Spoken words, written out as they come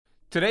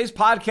Today's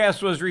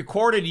podcast was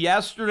recorded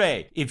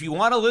yesterday. If you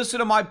want to listen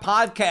to my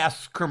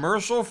podcasts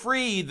commercial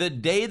free the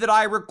day that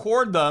I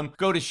record them,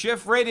 go to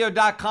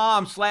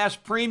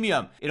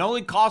shiftradio.com/premium. It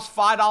only costs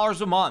 $5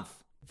 a month.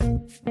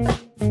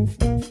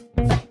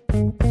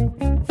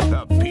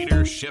 The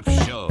Peter Schiff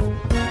Show.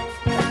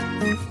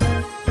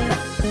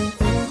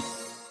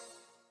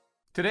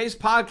 Today's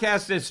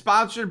podcast is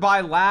sponsored by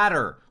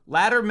Ladder.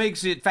 Ladder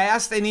makes it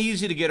fast and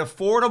easy to get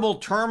affordable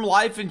term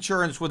life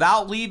insurance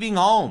without leaving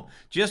home.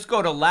 Just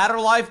go to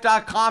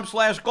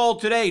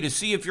ladderlife.com/gold today to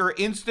see if you're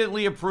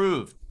instantly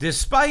approved.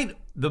 Despite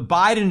the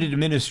Biden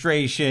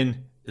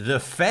administration,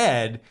 the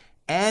Fed,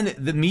 and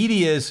the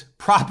media's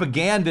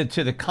propaganda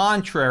to the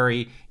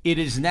contrary, it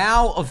is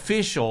now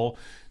official.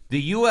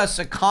 The U.S.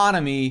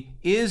 economy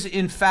is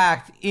in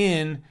fact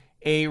in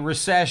a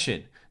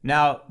recession.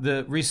 Now,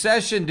 the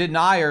recession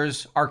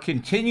deniers are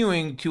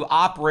continuing to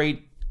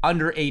operate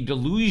under a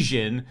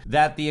delusion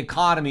that the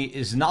economy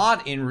is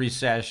not in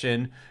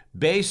recession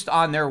based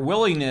on their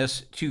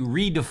willingness to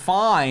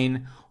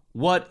redefine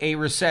what a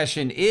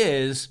recession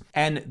is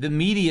and the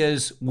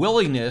media's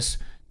willingness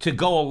to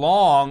go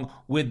along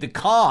with the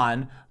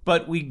con.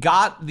 But we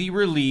got the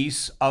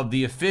release of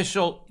the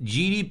official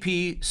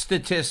GDP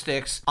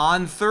statistics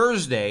on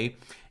Thursday,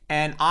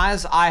 and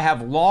as I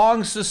have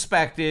long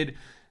suspected,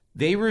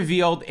 they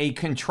revealed a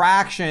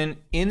contraction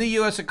in the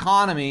U.S.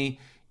 economy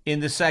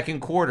in the second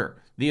quarter.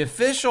 The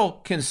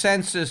official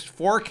consensus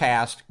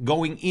forecast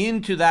going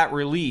into that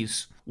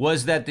release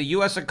was that the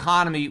U.S.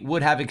 economy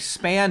would have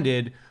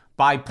expanded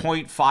by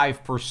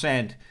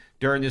 0.5%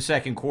 during the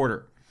second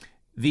quarter.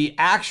 The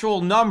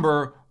actual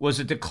number was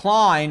a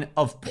decline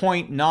of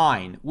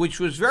 0.9, which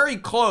was very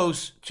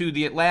close to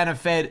the Atlanta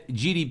Fed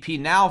GDP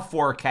Now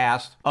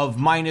forecast of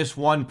minus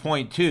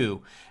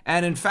 1.2.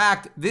 And in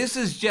fact, this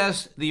is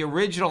just the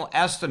original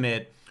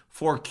estimate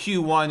for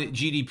Q1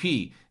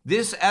 GDP.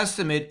 This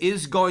estimate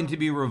is going to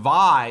be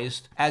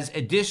revised as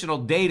additional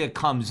data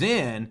comes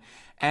in,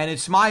 and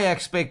it's my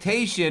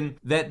expectation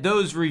that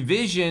those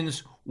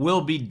revisions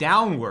will be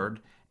downward,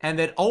 and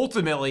that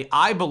ultimately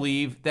I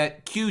believe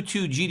that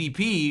Q2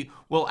 GDP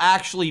will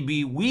actually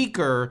be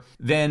weaker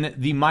than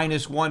the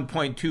minus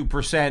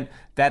 1.2%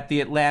 that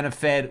the Atlanta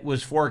Fed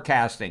was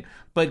forecasting.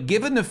 But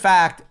given the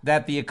fact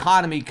that the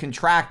economy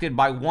contracted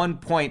by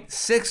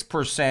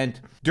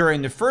 1.6%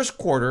 during the first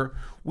quarter,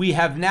 we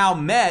have now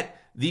met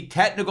the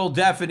technical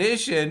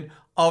definition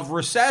of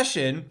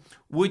recession,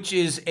 which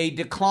is a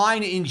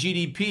decline in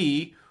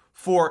GDP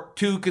for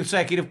 2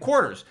 consecutive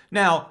quarters.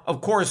 Now, of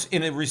course,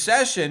 in a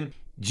recession,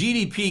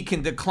 GDP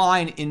can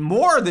decline in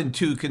more than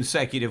 2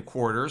 consecutive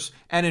quarters.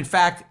 And in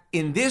fact,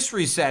 in this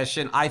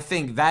recession, I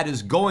think that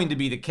is going to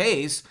be the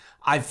case.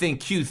 I think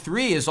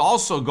Q3 is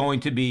also going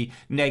to be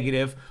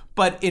negative.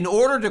 But in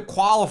order to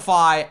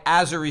qualify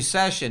as a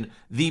recession,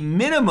 the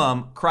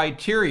minimum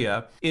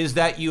criteria is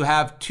that you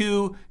have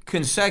 2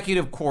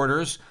 consecutive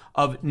quarters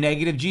of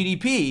negative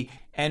GDP.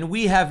 And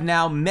we have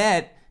now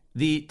met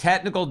the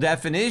technical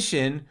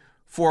definition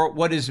for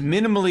what is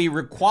minimally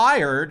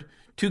required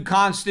to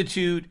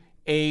constitute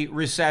a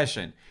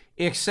recession.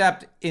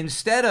 Except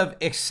instead of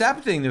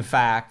accepting the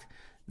fact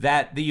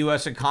that the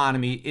U.S.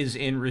 economy is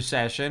in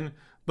recession,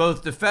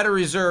 both the Federal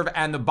Reserve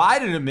and the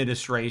Biden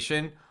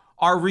administration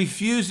are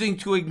refusing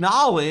to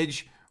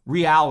acknowledge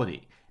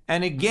reality.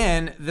 And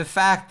again, the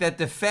fact that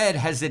the Fed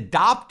has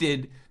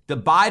adopted the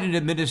Biden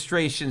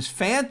administration's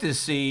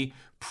fantasy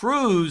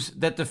proves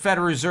that the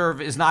Federal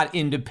Reserve is not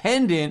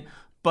independent,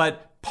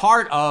 but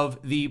part of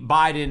the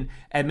Biden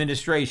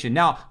administration.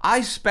 Now,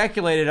 I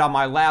speculated on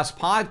my last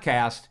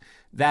podcast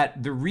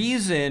that the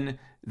reason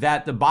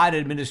that the Biden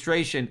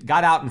administration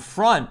got out in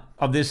front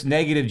of this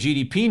negative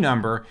GDP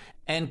number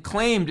and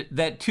claimed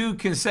that 2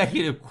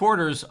 consecutive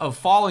quarters of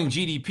falling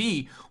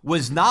GDP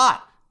was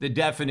not the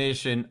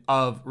definition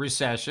of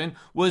recession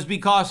was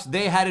because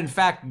they had in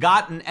fact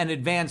gotten an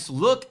advanced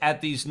look at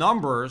these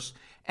numbers,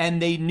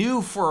 and they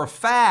knew for a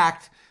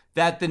fact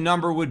that the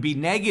number would be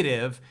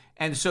negative.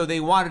 And so they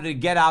wanted to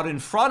get out in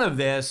front of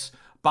this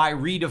by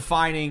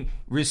redefining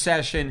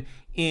recession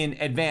in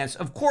advance.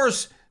 Of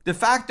course, the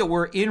fact that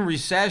we're in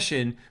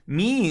recession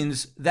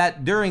means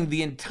that during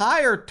the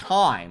entire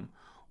time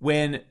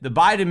when the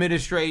Biden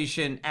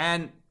administration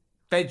and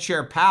Fed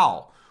Chair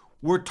Powell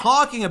were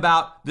talking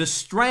about the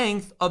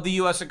strength of the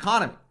U.S.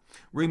 economy.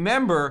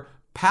 Remember,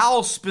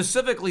 Powell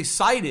specifically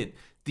cited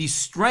the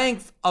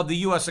strength of the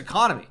U.S.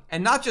 economy,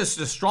 and not just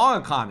a strong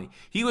economy.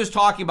 He was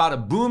talking about a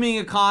booming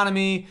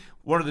economy,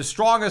 one of the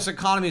strongest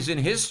economies in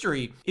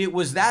history. It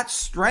was that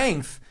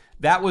strength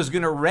that was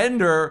going to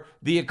render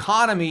the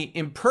economy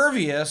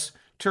impervious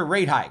to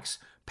rate hikes.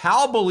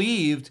 Powell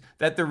believed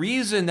that the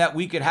reason that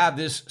we could have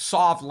this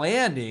soft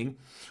landing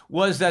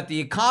was that the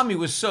economy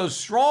was so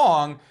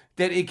strong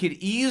that it could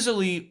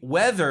easily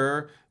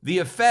weather the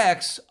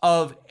effects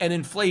of an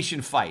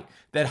inflation fight,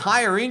 that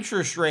higher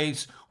interest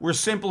rates were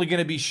simply going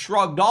to be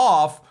shrugged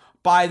off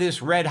by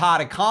this red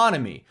hot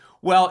economy.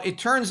 Well, it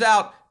turns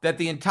out that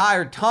the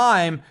entire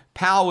time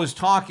Powell was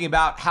talking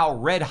about how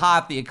red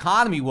hot the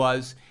economy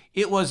was,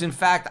 It was, in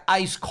fact,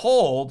 ice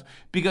cold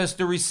because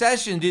the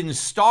recession didn't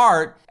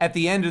start at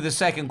the end of the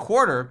second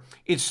quarter.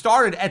 It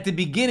started at the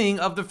beginning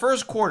of the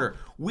first quarter.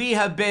 We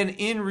have been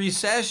in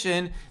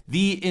recession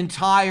the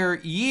entire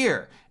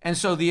year. And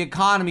so the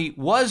economy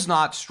was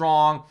not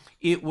strong.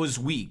 It was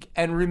weak.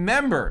 And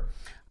remember,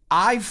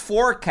 I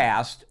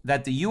forecast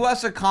that the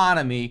U.S.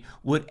 economy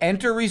would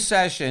enter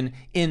recession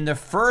in the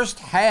first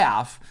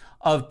half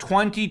of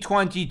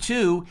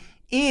 2022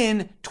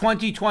 in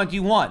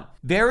 2021.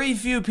 Very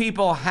few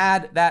people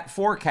had that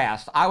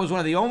forecast. I was one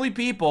of the only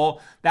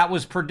people that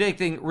was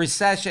predicting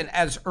recession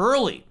as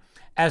early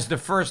as the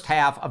first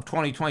half of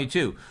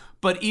 2022.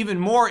 But even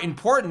more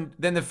important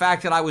than the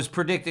fact that I was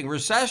predicting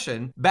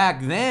recession,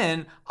 back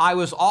then, I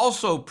was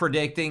also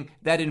predicting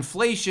that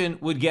inflation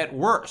would get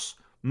worse.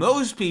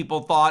 Most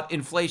people thought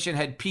inflation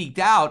had peaked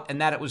out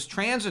and that it was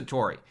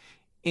transitory.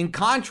 In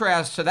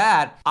contrast to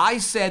that, I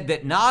said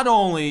that not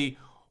only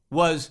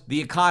was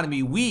the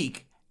economy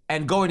weak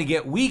and going to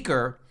get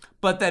weaker,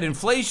 but that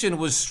inflation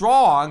was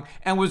strong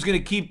and was going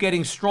to keep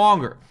getting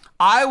stronger.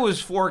 I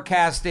was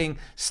forecasting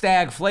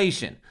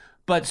stagflation,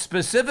 but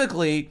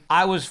specifically,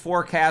 I was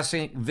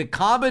forecasting the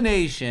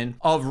combination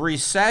of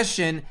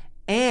recession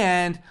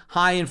and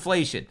high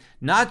inflation,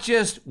 not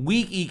just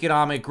weak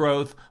economic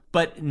growth,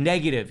 but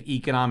negative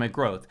economic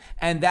growth.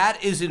 And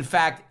that is, in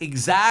fact,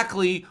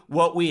 exactly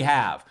what we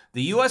have.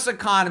 The U.S.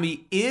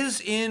 economy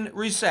is in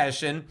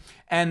recession,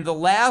 and the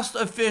last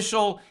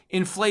official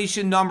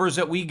inflation numbers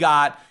that we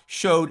got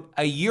showed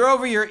a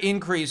year-over-year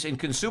increase in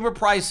consumer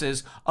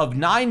prices of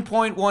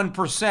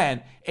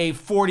 9.1%, a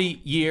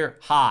 40-year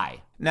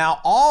high. Now,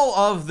 all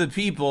of the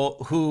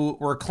people who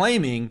were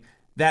claiming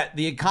that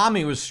the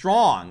economy was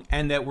strong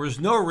and that there was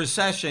no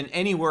recession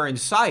anywhere in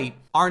sight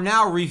are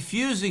now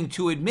refusing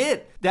to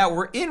admit that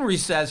we're in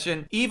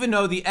recession, even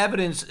though the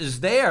evidence is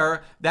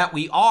there that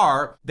we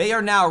are. They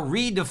are now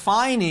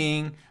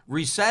redefining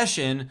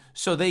recession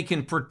so they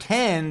can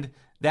pretend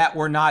that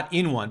we're not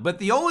in one. But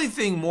the only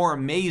thing more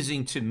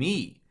amazing to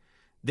me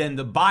than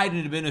the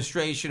Biden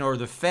administration or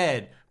the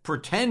Fed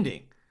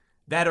pretending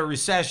that a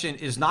recession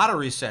is not a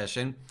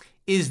recession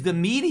is the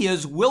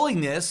media's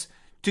willingness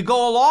to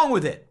go along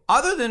with it.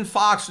 Other than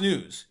Fox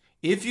News,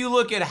 if you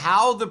look at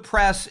how the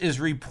press is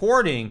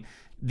reporting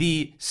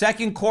the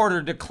second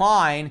quarter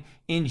decline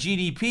in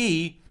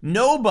GDP,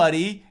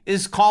 nobody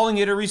is calling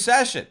it a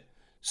recession.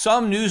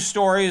 Some news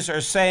stories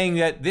are saying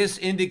that this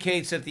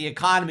indicates that the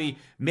economy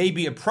may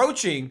be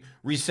approaching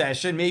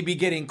recession, may be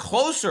getting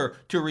closer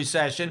to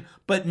recession,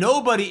 but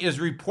nobody is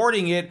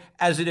reporting it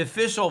as an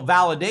official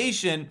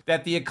validation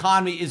that the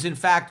economy is in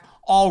fact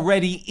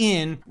already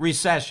in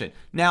recession.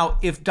 Now,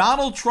 if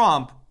Donald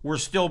Trump were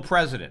still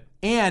president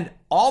and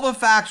all the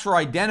facts were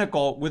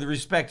identical with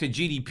respect to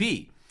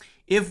GDP,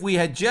 if we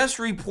had just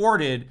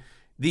reported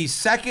the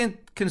second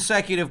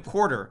consecutive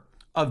quarter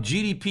of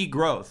GDP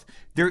growth,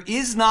 there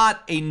is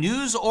not a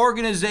news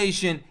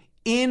organization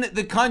in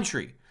the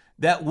country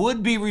that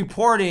would be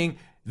reporting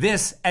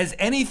this as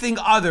anything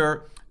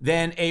other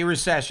than a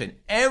recession.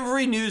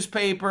 Every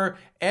newspaper,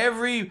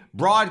 every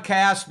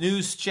broadcast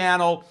news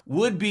channel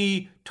would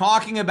be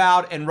talking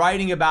about and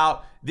writing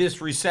about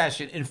this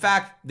recession. In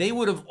fact, they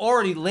would have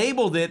already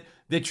labeled it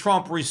the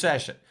Trump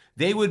recession.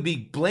 They would be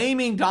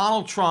blaming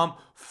Donald Trump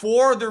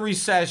for the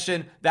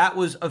recession that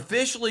was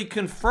officially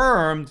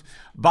confirmed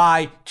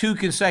by 2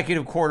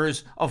 consecutive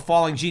quarters of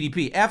falling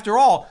GDP. After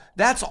all,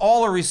 that's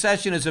all a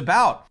recession is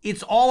about.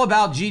 It's all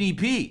about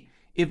GDP.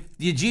 If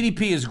the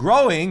GDP is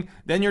growing,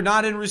 then you're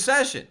not in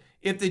recession.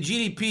 If the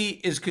GDP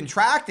is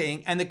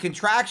contracting and the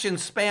contraction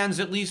spans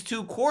at least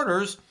 2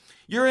 quarters,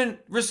 you're in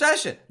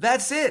recession.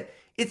 That's it.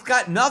 It's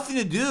got nothing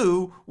to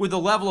do with the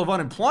level of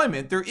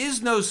unemployment. There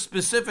is no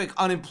specific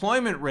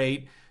unemployment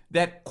rate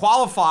that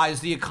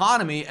qualifies the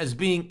economy as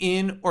being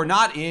in or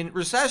not in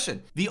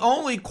recession. The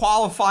only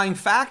qualifying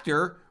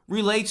factor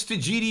relates to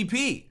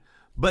GDP.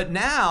 But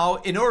now,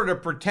 in order to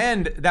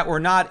pretend that we're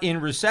not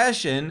in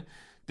recession,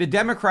 the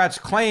Democrats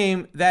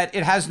claim that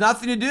it has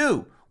nothing to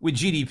do with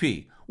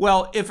GDP.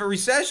 Well, if a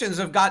recessions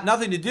have got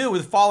nothing to do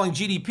with falling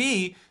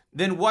GDP,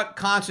 then what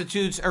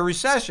constitutes a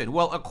recession?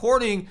 Well,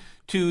 according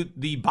to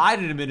the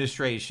Biden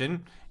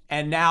administration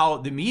and now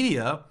the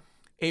media,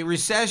 a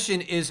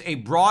recession is a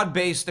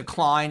broad-based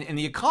decline in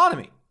the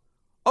economy.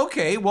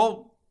 Okay,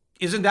 well,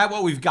 isn't that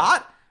what we've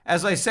got?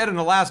 As I said in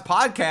the last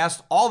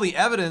podcast, all the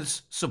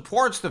evidence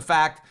supports the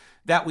fact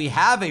that we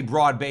have a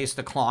broad-based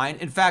decline.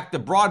 In fact, the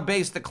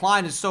broad-based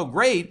decline is so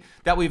great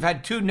that we've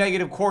had 2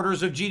 negative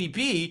quarters of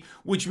GDP,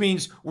 which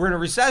means we're in a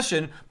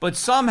recession, but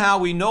somehow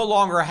we no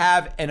longer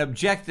have an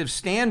objective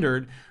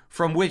standard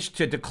from which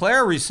to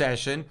declare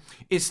recession.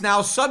 It's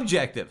now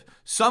subjective.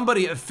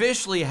 Somebody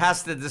officially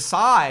has to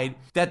decide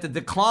that the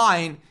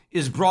decline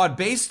is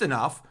broad-based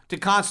enough to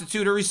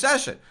constitute a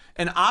recession.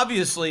 And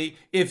obviously,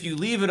 if you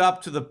leave it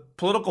up to the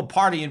political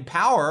party in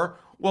power,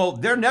 well,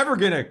 they're never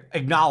going to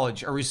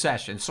acknowledge a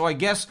recession. So I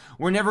guess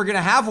we're never going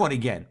to have one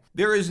again.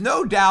 There is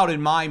no doubt in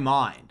my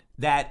mind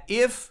that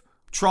if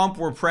Trump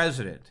were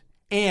president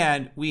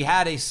and we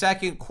had a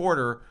second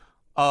quarter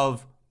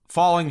of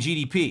falling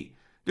GDP,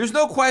 There's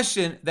no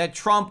question that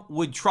Trump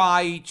would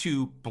try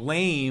to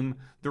blame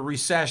the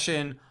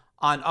recession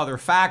on other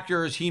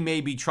factors. He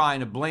may be trying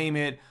to blame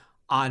it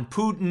on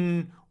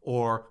Putin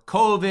or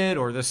COVID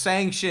or the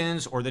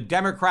sanctions or the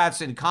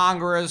Democrats in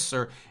Congress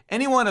or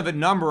any one of a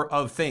number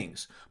of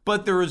things.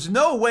 But there is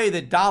no way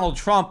that Donald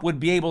Trump would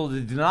be able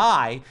to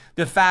deny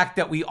the fact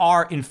that we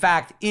are, in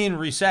fact, in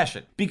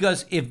recession.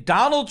 Because if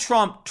Donald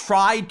Trump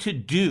tried to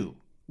do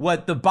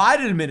what the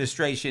Biden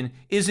administration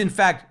is, in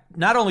fact,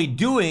 not only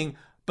doing,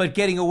 but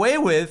getting away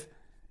with,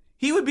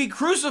 he would be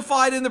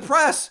crucified in the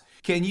press.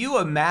 Can you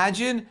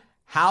imagine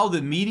how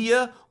the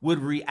media would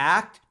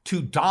react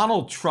to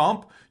Donald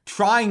Trump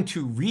trying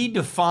to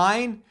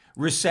redefine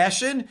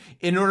recession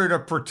in order to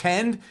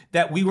pretend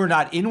that we were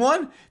not in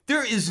one?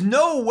 There is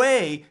no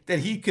way that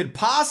he could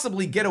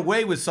possibly get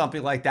away with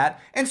something like that,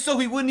 and so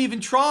he wouldn't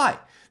even try.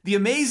 The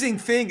amazing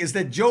thing is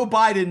that Joe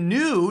Biden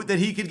knew that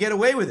he could get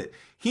away with it.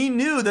 He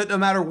knew that no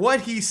matter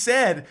what he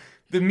said,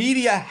 the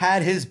media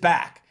had his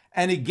back.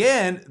 And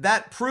again,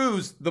 that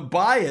proves the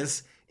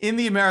bias in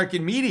the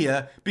American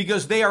media,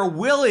 because they are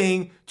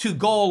willing to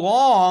go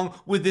along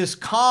with this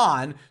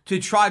con to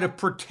try to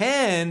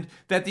pretend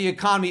that the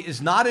economy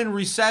is not in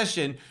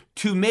recession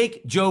to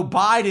make Joe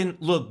Biden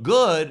look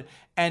good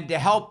and to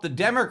help the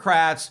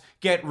Democrats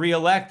get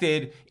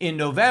reelected in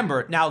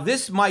November. Now,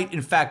 this might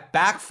in fact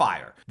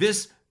backfire.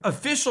 This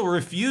official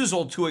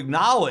refusal to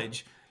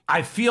acknowledge,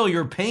 I feel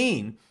your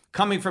pain,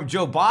 coming from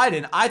Joe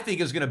Biden, I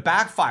think is going to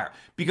backfire,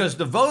 because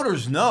the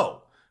voters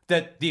know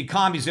that the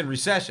economy is in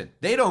recession.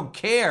 They don't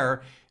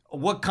care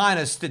what kind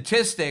of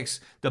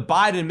statistics the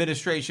Biden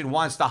administration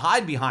wants to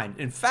hide behind.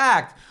 In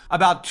fact,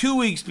 about 2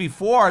 weeks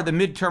before the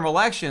midterm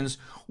elections,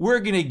 we're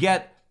going to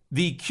get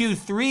the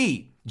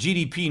Q3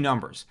 GDP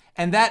numbers.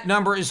 And that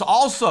number is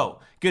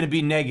also going to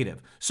be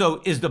negative.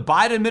 So is the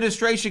Biden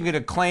administration going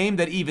to claim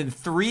that even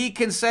 3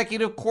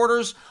 consecutive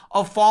quarters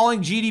of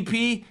falling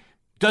GDP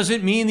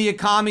doesn't mean the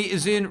economy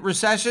is in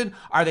recession?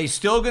 Are they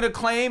still going to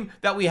claim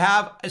that we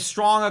have a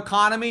strong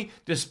economy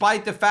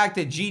despite the fact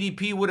that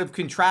GDP would have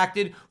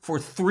contracted for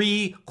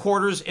 3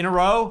 quarters in a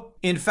row?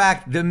 In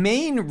fact, the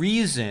main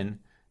reason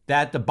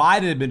that the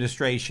Biden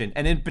administration,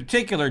 and in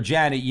particular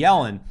Janet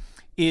Yellen,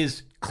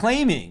 is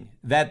claiming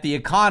that the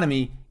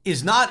economy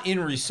is not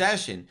in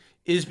recession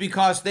is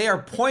because they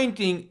are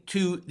pointing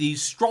to the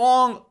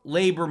strong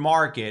labor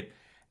market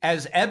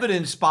as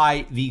evidenced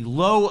by the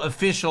low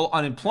official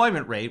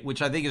unemployment rate,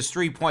 which I think is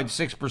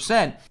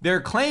 3.6%. They're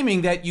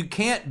claiming that you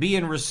can't be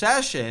in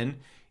recession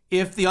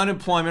if the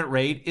unemployment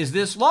rate is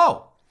this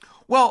low.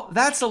 Well,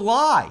 that's a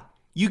lie.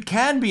 You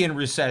can be in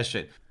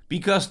recession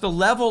because the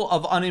level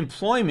of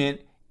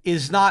unemployment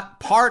is not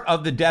part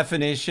of the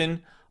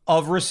definition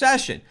of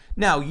recession.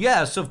 Now,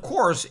 yes, of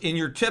course, in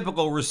your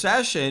typical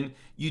recession,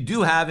 you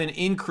do have an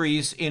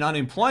increase in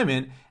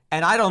unemployment.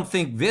 And I don't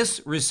think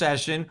this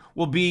recession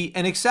will be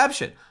an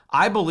exception.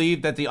 I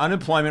believe that the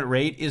unemployment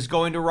rate is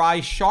going to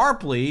rise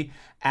sharply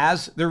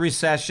as the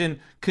recession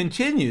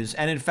continues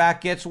and in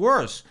fact gets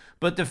worse.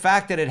 But the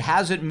fact that it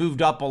hasn't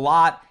moved up a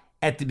lot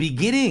at the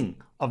beginning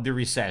of the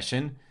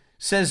recession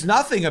says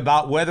nothing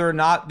about whether or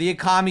not the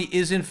economy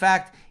is in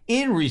fact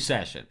in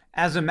recession.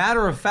 As a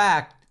matter of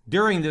fact,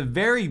 during the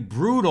very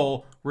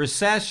brutal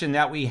recession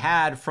that we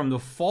had from the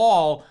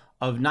fall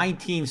of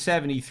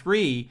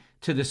 1973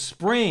 to the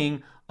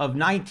spring of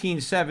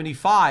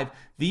 1975,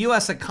 the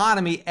U.S.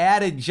 economy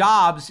added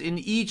jobs in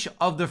each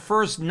of the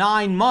first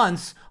 9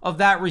 months of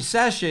that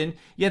recession,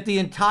 yet the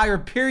entire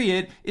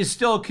period is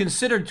still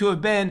considered to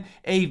have been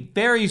a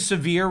very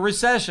severe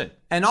recession.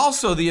 And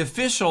also, the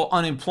official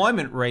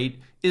unemployment rate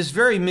is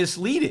very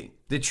misleading.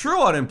 The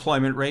true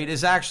unemployment rate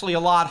is actually a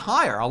lot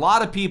higher. A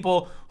lot of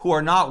people who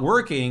are not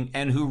working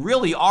and who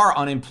really are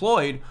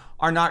unemployed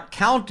are not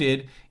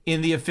counted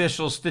in the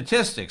official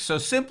statistics. So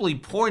simply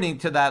pointing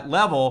to that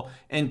level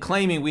and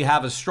claiming we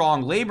have a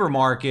strong labor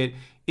market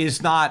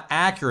is not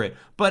accurate.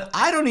 But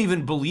I don't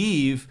even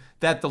believe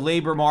that the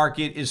labor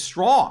market is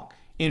strong.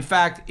 In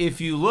fact,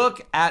 if you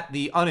look at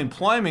the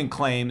unemployment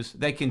claims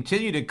that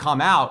continue to come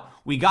out,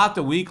 we got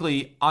the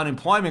weekly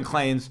unemployment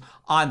claims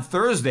on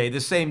Thursday, the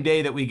same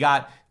day that we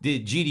got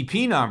the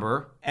GDP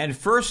number, and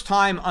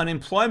first-time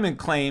unemployment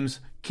claims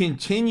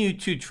continue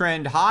to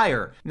trend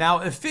higher.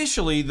 Now,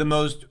 officially, the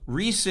most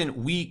recent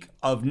week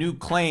of new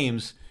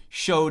claims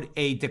showed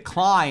a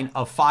decline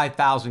of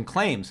 5,000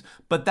 claims,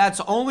 but that's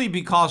only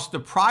because the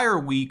prior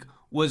week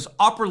was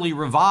upwardly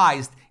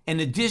revised an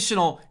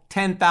additional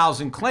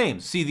 10,000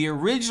 claims. See, the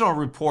original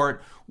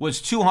report was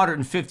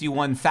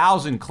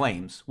 251,000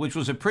 claims, which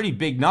was a pretty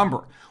big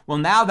number. Well,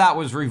 now that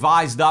was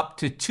revised up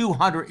to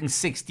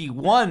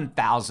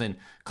 261,000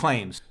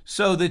 claims.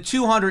 So the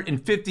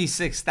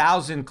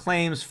 256,000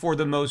 claims for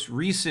the most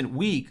recent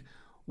week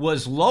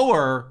was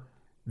lower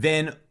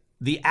than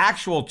the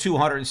actual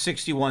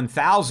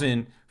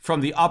 261,000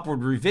 from the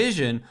upward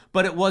revision,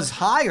 but it was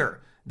higher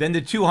than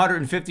the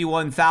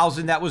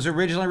 251,000 that was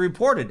originally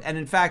reported. And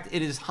in fact,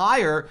 it is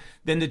higher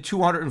than the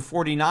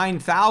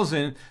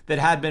 249,000 that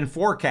had been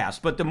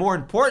forecast. But the more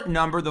important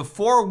number, the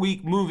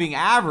 4-week moving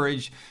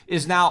average,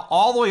 is now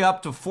all the way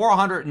up to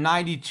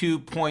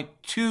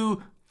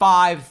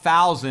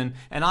 492.25,000.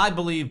 And I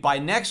believe by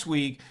next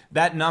week,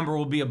 that number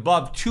will be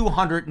above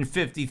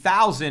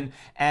 250,000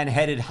 and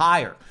headed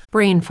higher.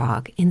 Brain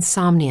fog,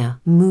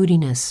 insomnia,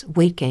 moodiness,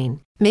 weight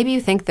gain. Maybe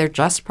you think they're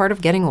just part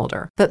of getting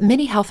older, but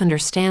MIDI Health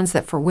understands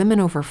that for women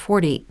over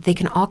 40, they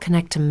can all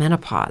connect to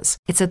menopause.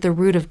 It's at the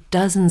root of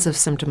dozens of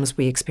symptoms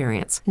we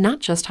experience, not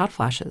just hot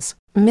flashes.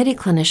 MIDI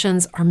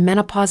clinicians are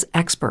menopause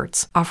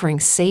experts, offering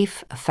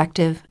safe,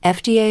 effective,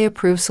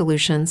 FDA-approved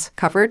solutions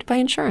covered by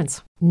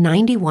insurance.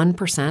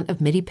 91%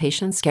 of MIDI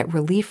patients get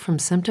relief from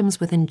symptoms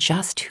within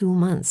just 2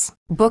 months.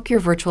 Book your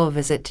virtual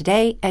visit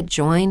today at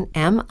joinmidi.com.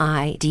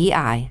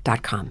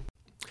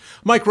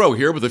 Mike Rowe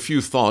here with a few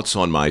thoughts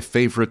on my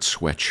favorite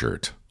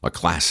sweatshirt, a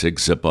classic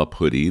zip-up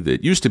hoodie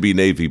that used to be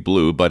navy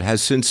blue but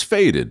has since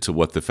faded to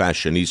what the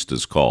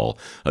fashionistas call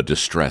a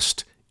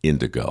distressed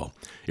indigo.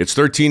 It's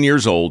 13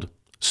 years old,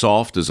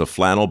 soft as a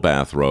flannel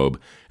bathrobe,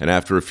 and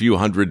after a few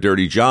hundred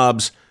dirty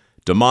jobs,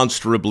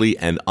 demonstrably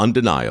and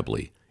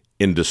undeniably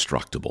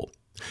indestructible.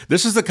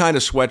 This is the kind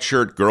of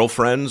sweatshirt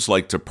girlfriends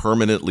like to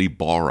permanently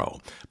borrow,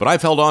 but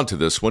I've held on to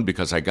this one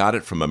because I got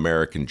it from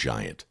American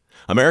Giant.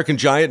 American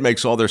Giant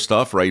makes all their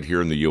stuff right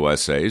here in the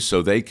USA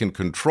so they can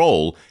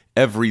control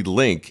every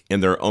link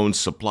in their own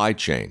supply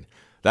chain.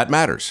 That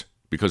matters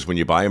because when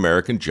you buy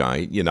American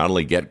Giant, you not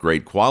only get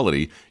great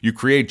quality, you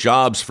create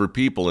jobs for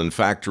people in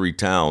factory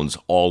towns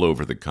all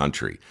over the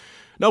country.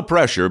 No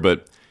pressure,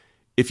 but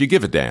if you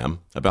give a damn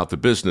about the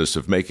business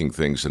of making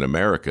things in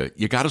America,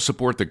 you got to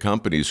support the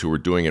companies who are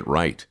doing it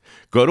right.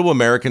 Go to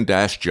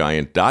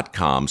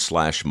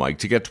american-giant.com/Mike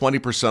to get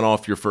 20%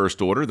 off your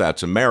first order.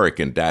 That's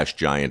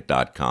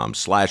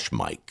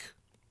american-giant.com/Mike.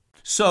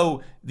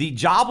 So the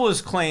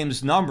jobless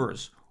claims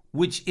numbers,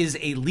 which is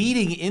a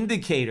leading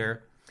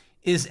indicator,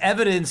 is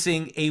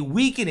evidencing a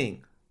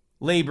weakening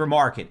labor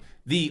market.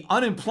 The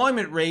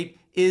unemployment rate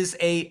is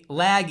a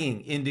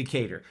lagging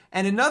indicator.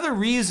 And another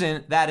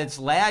reason that it's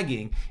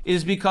lagging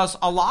is because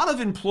a lot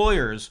of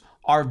employers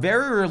are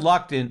very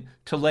reluctant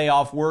to lay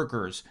off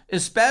workers,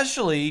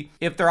 especially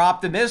if they're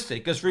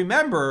optimistic. Because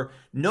remember,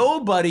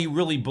 nobody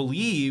really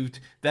believed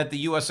that the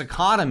U.S.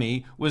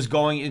 economy was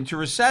going into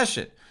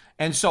recession.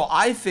 And so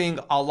I think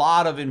a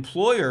lot of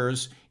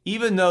employers,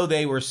 even though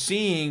they were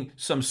seeing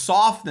some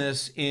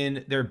softness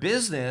in their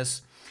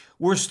business,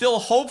 we're still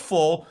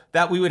hopeful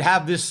that we would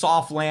have this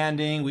soft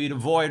landing, we'd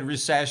avoid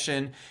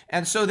recession.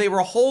 And so they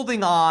were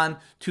holding on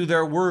to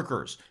their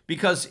workers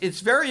because it's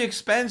very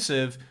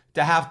expensive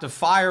to have to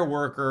fire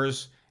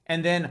workers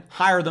and then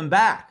hire them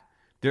back.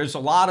 There's a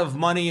lot of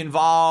money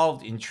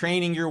involved in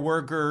training your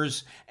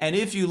workers. And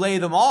if you lay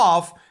them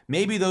off,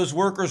 maybe those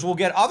workers will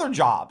get other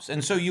jobs.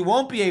 And so you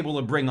won't be able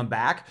to bring them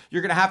back.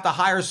 You're going to have to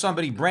hire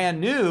somebody brand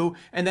new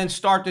and then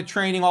start the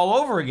training all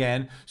over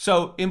again.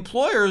 So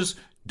employers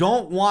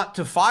don't want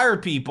to fire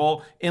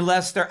people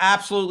unless they're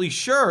absolutely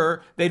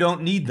sure they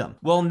don't need them.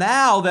 Well,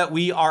 now that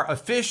we are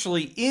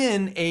officially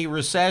in a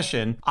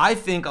recession, I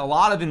think a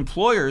lot of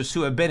employers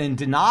who have been in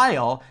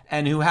denial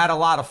and who had a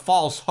lot of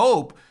false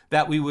hope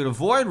that we would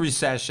avoid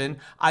recession,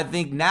 I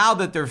think now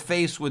that they're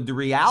faced with the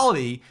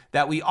reality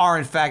that we are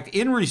in fact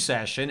in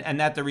recession and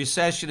that the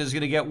recession is going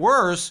to get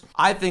worse,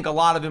 I think a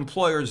lot of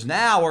employers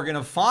now are going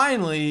to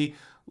finally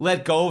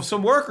let go of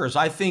some workers.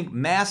 I think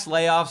mass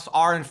layoffs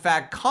are in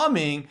fact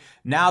coming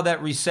now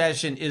that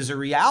recession is a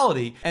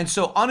reality. And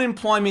so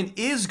unemployment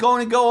is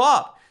going to go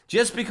up.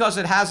 Just because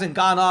it hasn't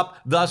gone up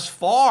thus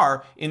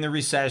far in the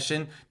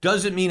recession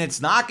doesn't mean it's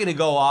not going to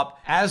go up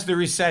as the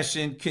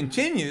recession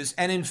continues.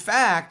 And in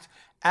fact,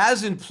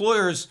 as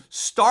employers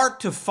start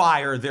to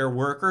fire their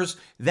workers,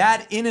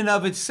 that in and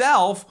of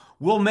itself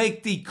will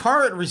make the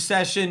current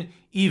recession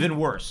even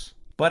worse.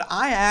 But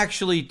I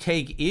actually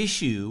take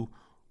issue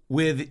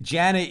with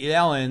Janet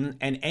Yellen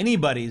and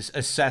anybody's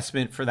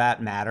assessment for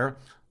that matter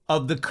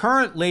of the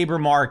current labor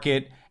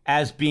market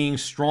as being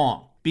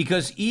strong.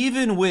 Because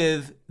even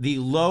with the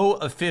low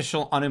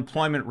official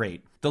unemployment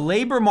rate, the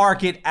labor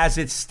market as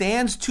it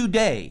stands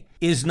today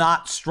is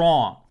not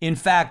strong. In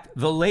fact,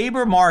 the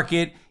labor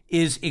market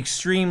is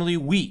extremely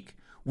weak.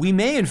 We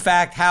may in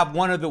fact have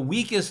one of the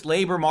weakest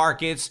labor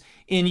markets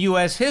in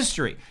U.S.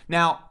 history.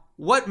 Now,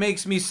 what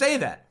makes me say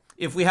that?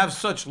 If we have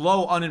such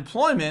low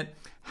unemployment,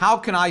 how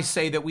can I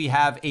say that we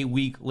have a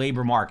weak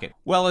labor market?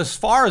 Well, as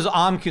far as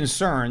I'm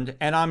concerned,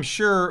 and I'm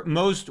sure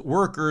most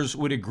workers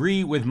would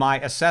agree with my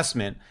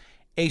assessment,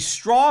 a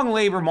strong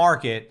labor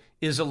market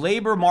is a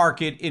labor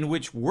market in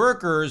which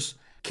workers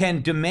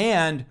can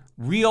demand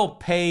real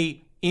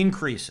pay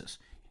increases.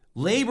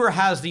 Labor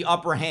has the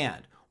upper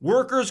hand.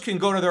 Workers can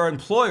go to their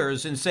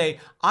employers and say,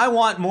 I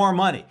want more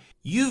money.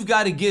 You've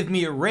got to give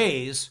me a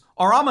raise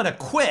or I'm going to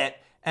quit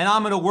and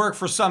I'm going to work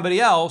for somebody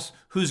else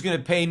who's going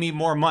to pay me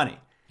more money.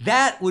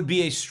 That would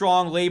be a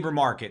strong labor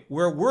market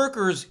where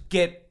workers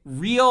get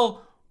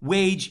real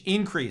wage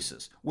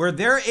increases, where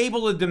they're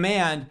able to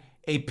demand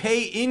a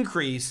pay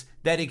increase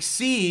that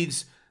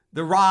exceeds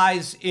the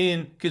rise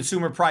in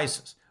consumer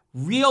prices,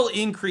 real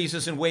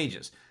increases in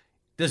wages.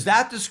 Does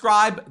that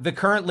describe the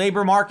current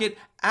labor market?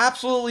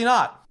 Absolutely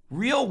not.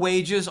 Real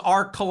wages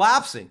are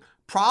collapsing,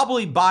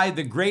 probably by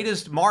the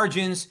greatest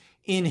margins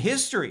in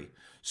history.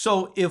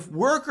 So if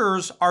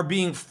workers are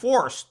being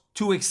forced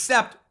to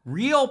accept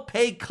real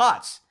pay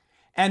cuts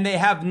and they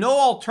have no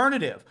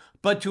alternative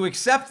but to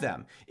accept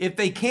them, if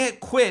they can't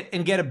quit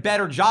and get a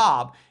better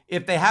job,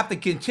 if they have to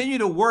continue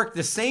to work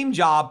the same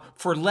job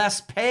for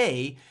less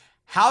pay,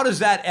 how does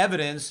that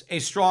evidence a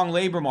strong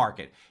labor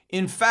market?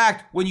 In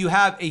fact, when you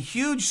have a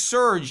huge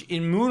surge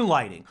in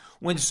moonlighting,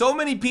 when so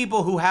many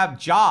people who have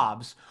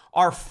jobs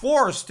are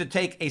forced to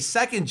take a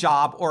second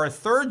job or a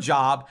third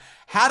job,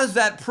 how does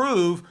that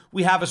prove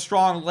we have a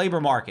strong labor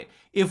market?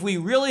 If we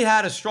really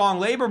had a strong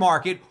labor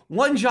market,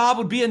 one job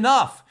would be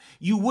enough.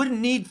 You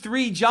wouldn't need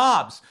 3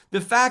 jobs.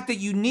 The fact that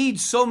you need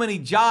so many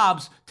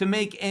jobs to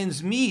make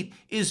ends meet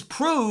is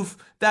proof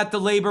that the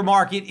labor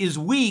market is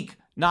weak,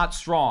 not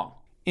strong.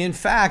 In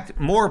fact,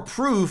 more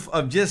proof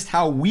of just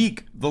how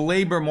weak the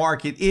labor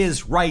market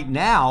is right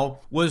now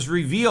was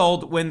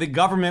revealed when the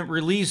government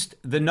released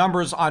the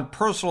numbers on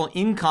personal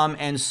income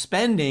and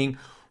spending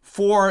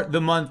for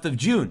the month of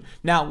June.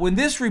 Now, when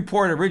this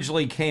report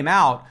originally came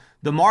out,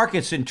 the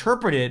markets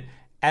interpreted it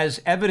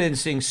as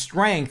evidencing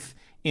strength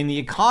in the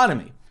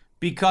economy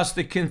because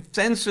the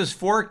consensus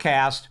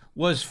forecast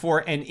was for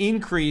an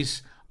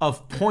increase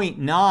of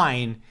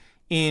 0.9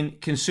 in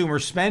consumer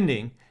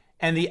spending,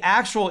 and the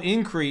actual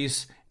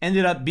increase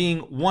ended up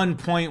being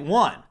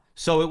 1.1.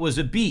 So it was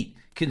a beat.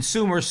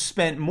 Consumers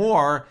spent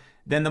more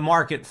than the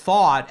market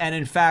thought. And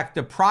in fact,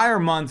 the prior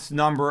month's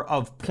number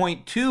of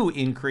 0.2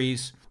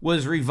 increase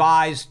was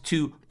revised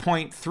to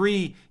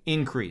 0.3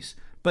 increase.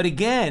 But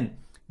again,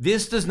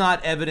 this does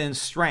not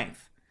evidence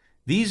strength.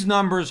 These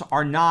numbers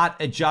are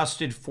not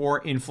adjusted for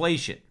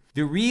inflation.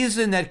 The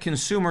reason that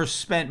consumers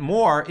spent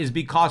more is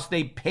because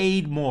they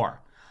paid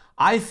more.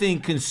 I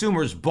think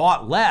consumers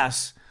bought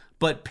less,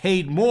 but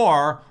paid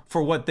more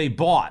for what they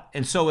bought.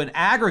 And so in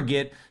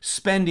aggregate,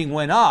 spending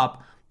went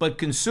up, but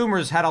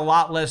consumers had a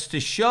lot less to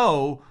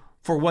show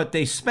for what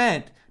they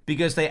spent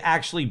because they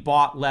actually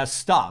bought less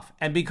stuff.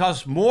 And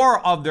because more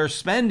of their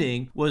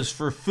spending was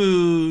for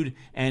food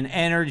and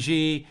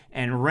energy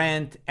and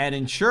rent and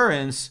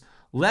insurance,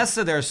 less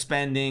of their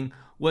spending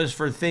was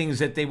for things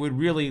that they would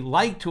really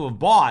like to have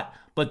bought,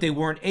 but they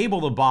weren't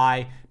able to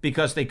buy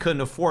because they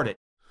couldn't afford it.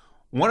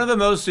 One of the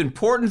most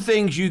important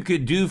things you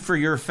could do for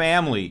your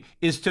family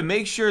is to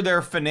make sure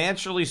they're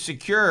financially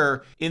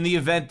secure in the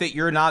event that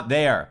you're not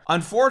there.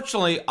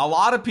 Unfortunately, a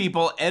lot of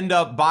people end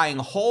up buying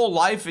whole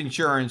life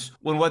insurance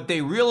when what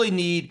they really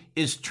need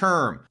is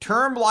term.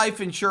 Term life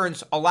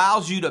insurance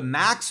allows you to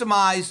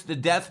maximize the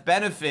death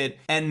benefit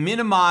and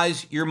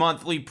minimize your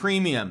monthly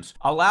premiums,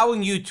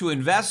 allowing you to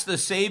invest the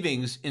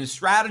savings in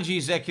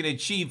strategies that can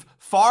achieve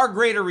far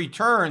greater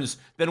returns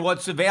than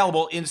what's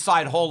available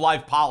inside whole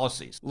life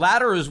policies.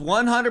 Ladder is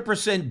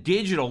 100%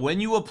 digital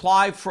when you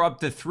apply for up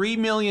to $3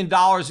 million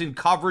in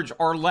coverage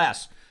or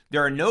less.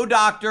 There are no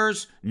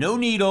doctors, no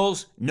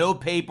needles, no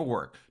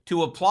paperwork.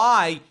 To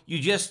apply, you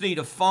just need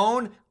a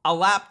phone, a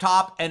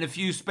laptop, and a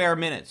few spare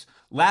minutes.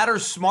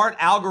 Ladder's smart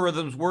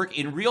algorithms work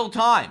in real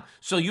time,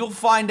 so you'll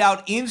find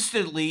out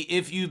instantly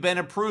if you've been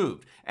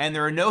approved. And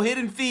there are no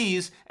hidden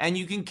fees, and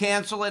you can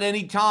cancel at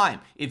any time.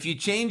 If you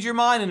change your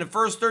mind in the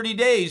first 30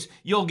 days,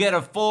 you'll get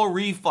a full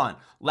refund.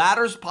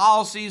 Ladder's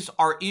policies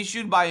are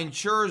issued by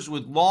insurers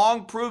with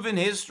long proven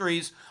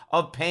histories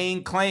of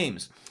paying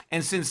claims.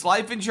 And since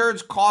life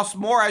insurance costs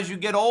more as you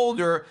get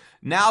older,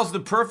 now's the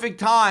perfect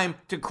time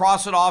to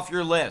cross it off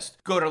your list.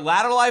 Go to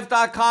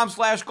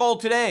ladderlife.com/gold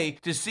today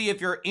to see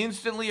if you're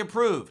instantly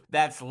approved.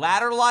 That's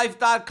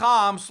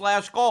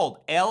ladderlife.com/gold,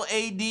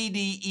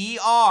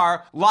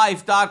 LADDER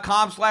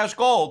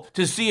life.com/gold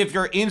to see if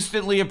you're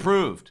instantly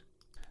approved.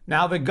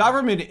 Now, the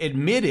government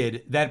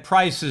admitted that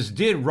prices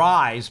did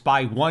rise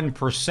by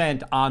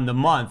 1% on the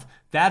month.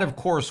 That, of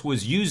course,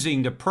 was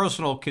using the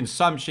Personal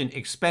Consumption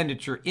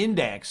Expenditure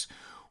Index,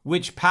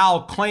 which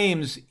Powell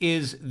claims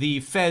is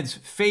the Fed's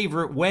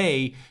favorite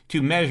way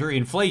to measure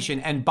inflation.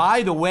 And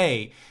by the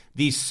way,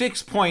 the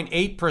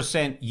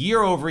 6.8%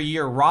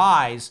 year-over-year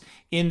rise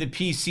in the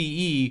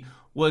PCE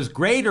was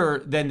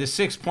greater than the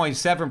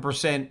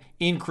 6.7%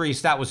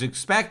 increase that was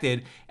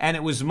expected, and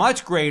it was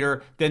much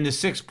greater than the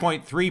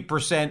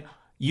 6.3%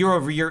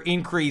 year-over-year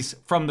increase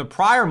from the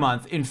prior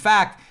month. In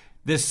fact,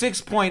 the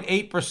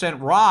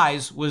 6.8%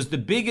 rise was the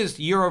biggest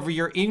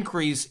year-over-year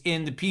increase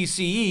in the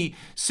PCE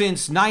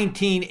since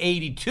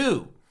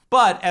 1982.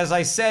 But as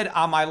I said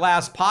on my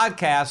last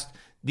podcast,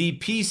 the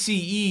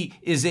PCE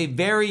is a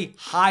very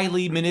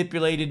highly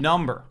manipulated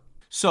number.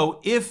 So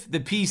if the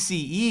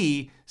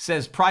PCE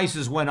says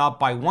prices went up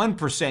by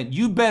 1%,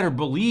 you better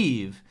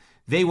believe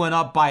they went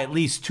up by at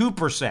least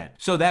 2%.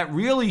 So that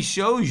really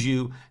shows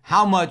you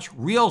how much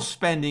real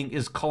spending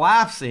is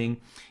collapsing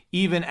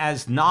even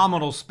as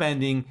nominal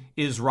spending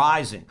is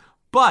rising.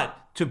 But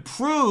to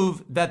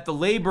prove that the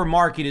labor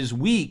market is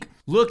weak,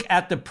 look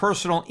at the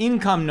personal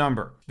income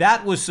number.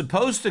 That was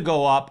supposed to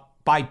go up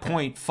by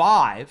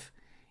 0.5.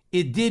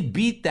 It did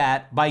beat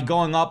that by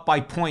going up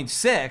by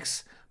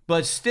 0.6,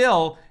 but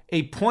still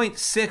a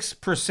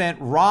 0.6%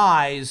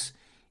 rise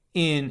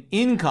in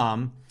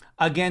income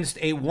against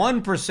a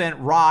 1%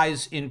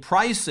 rise in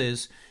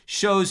prices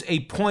shows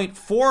a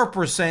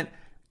 0.4%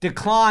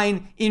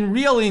 decline in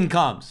real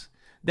incomes.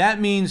 That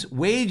means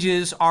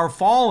wages are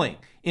falling.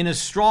 In a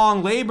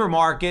strong labor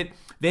market,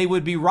 they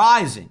would be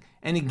rising.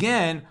 And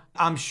again,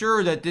 I'm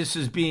sure that this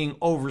is being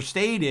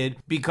overstated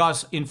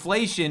because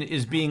inflation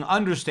is being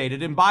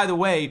understated. And by the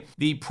way,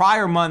 the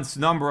prior month's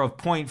number of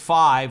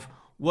 0.5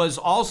 was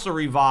also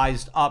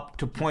revised up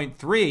to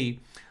 0.3.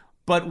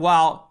 But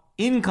while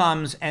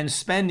incomes and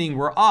spending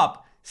were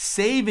up,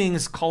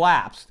 savings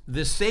collapsed.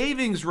 The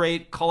savings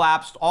rate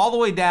collapsed all the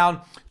way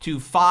down to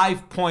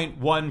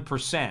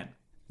 5.1%.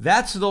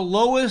 That's the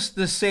lowest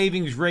the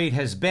savings rate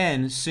has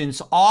been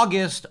since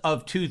August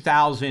of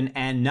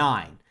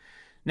 2009.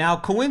 Now,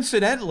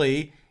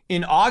 coincidentally,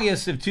 in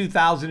August of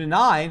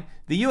 2009,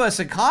 the U.S.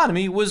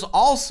 economy was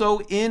also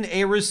in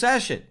a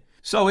recession.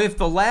 So if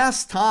the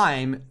last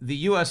time the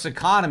U.S.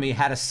 economy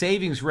had a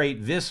savings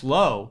rate this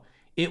low,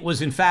 it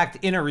was in fact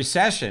in a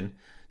recession,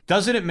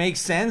 doesn't it make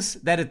sense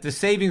that if the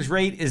savings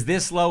rate is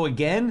this low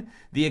again,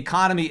 the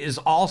economy is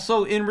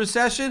also in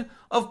recession?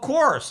 Of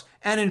course.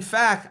 And in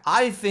fact,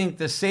 I think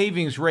the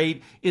savings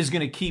rate is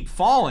going to keep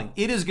falling.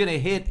 It is going to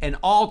hit an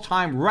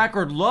all-time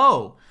record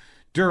low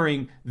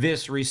during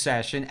this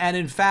recession. And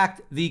in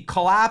fact, the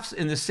collapse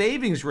in the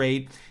savings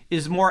rate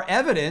is more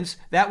evidence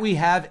that we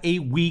have a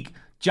weak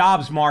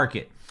jobs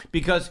market.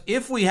 Because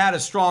if we had a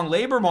strong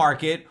labor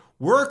market,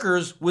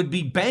 workers would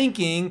be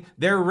banking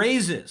their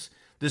raises.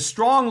 The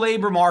strong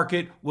labor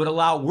market would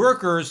allow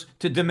workers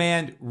to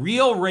demand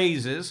real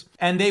raises,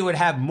 and they would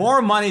have more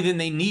money than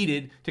they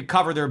needed to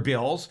cover their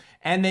bills,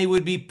 and they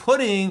would be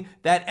putting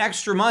that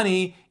extra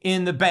money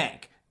in the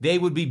bank. They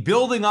would be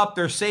building up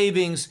their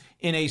savings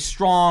in a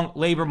strong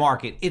labor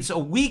market. It's a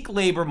weak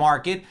labor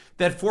market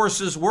that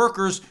forces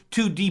workers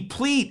to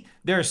deplete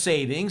their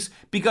savings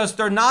because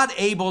they're not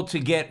able to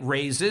get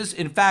raises.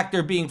 In fact,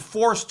 they're being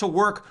forced to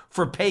work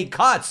for pay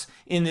cuts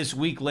in this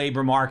weak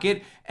labor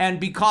market. And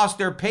because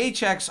their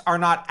paychecks are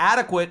not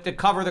adequate to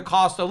cover the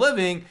cost of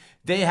living,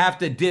 they have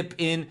to dip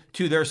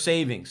into their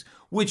savings,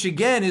 which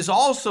again is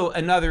also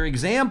another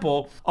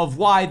example of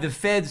why the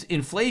Fed's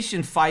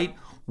inflation fight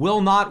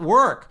will not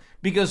work.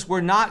 Because we're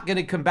not going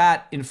to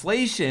combat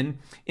inflation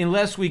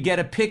unless we get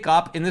a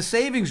pickup in the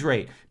savings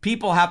rate.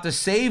 People have to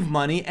save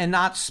money and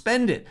not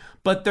spend it,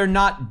 but they're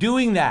not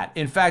doing that.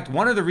 In fact,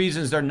 one of the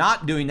reasons they're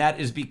not doing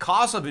that is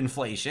because of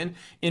inflation.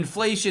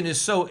 Inflation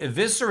is so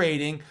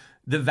eviscerating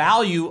the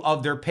value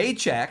of their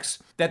paychecks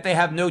that they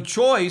have no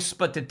choice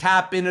but to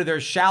tap into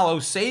their shallow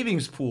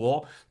savings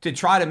pool to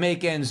try to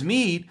make ends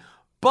meet.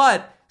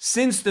 But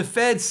since the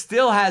Fed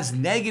still has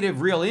negative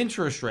real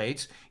interest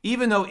rates,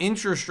 even though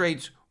interest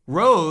rates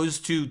rose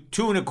to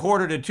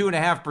 2.25% to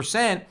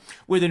 2.5%,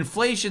 with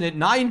inflation at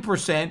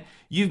 9%,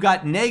 you've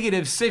got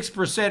negative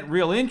 6%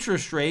 real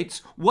interest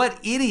rates. What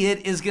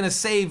idiot is going to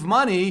save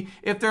money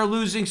if they're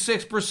losing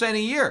 6% a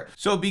year?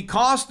 So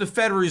because the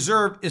Federal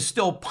Reserve is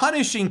still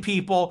punishing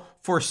people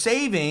for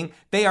saving,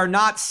 they are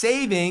not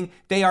saving,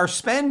 they are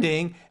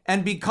spending.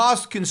 And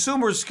because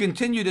consumers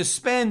continue to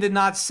spend and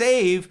not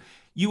save,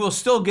 you will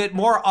still get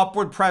more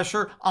upward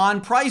pressure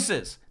on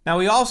prices. Now,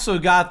 we also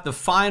got the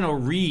final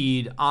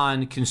read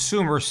on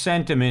consumer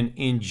sentiment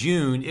in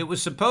June. It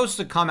was supposed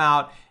to come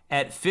out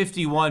at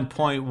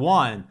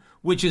 51.1,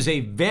 which is a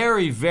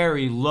very,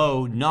 very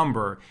low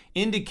number,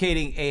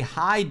 indicating a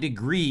high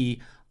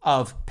degree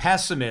of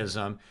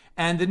pessimism.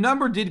 And the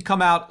number did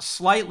come out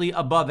slightly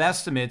above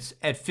estimates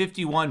at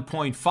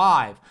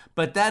 51.5,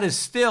 but that is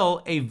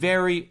still a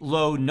very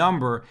low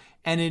number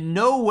and in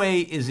no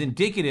way is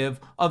indicative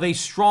of a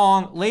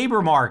strong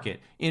labor market.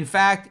 In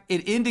fact,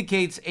 it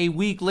indicates a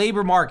weak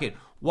labor market.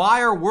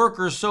 Why are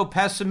workers so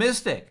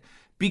pessimistic?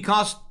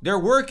 Because they're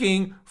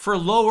working for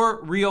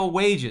lower real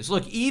wages.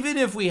 Look, even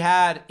if we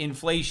had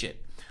inflation,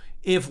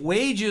 if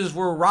wages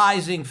were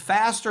rising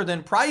faster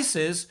than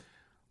prices,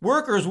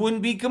 workers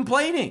wouldn't be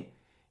complaining.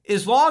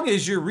 As long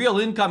as your real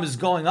income is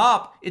going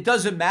up, it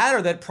doesn't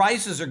matter that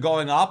prices are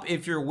going up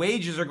if your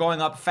wages are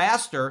going up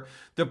faster.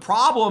 The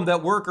problem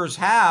that workers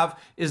have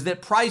is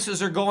that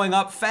prices are going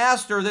up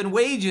faster than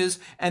wages,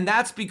 and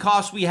that's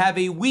because we have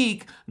a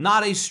weak,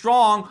 not a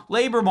strong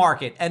labor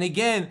market. And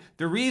again,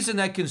 the reason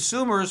that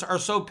consumers are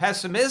so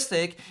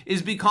pessimistic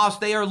is because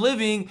they are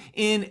living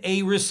in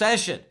a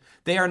recession.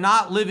 They are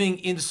not living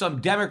in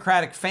some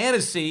democratic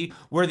fantasy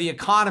where the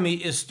economy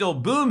is still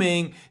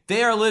booming.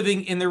 They are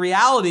living in the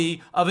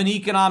reality of an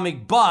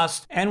economic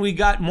bust. And we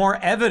got more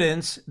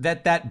evidence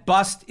that that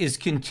bust is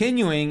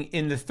continuing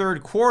in the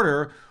third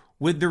quarter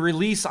with the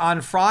release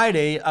on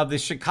Friday of the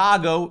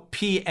Chicago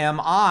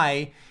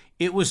PMI.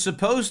 It was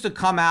supposed to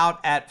come out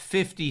at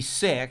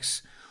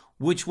 56,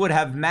 which would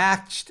have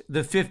matched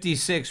the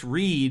 56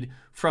 read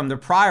from the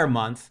prior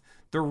month.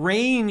 The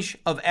range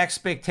of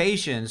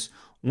expectations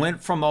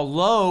went from a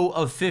low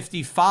of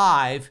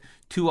 55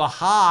 to a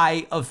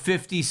high of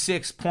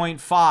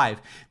 56.5.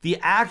 The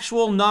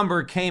actual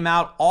number came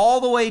out all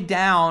the way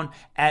down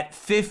at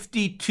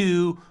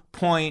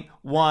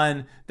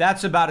 52.1.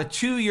 That's about a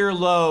 2-year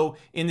low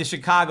in the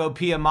Chicago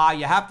PMI.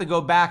 You have to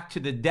go back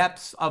to the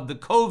depths of the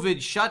COVID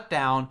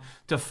shutdown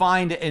to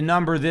find a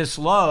number this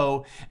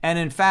low. And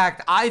in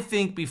fact, I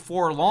think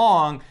before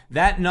long,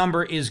 that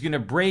number is going to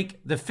break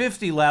the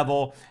 50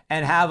 level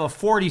and have a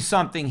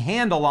 40-something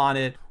handle on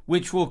it,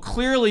 which will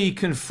clearly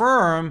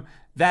confirm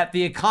that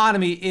the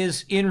economy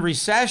is in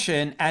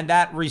recession and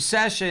that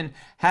recession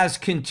has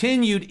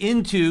continued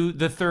into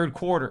the third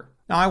quarter.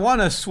 Now, I want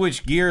to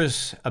switch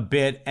gears a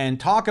bit and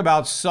talk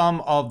about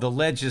some of the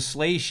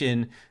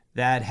legislation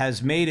that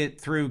has made it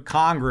through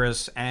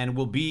Congress and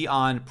will be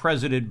on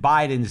President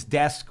Biden's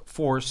desk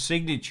for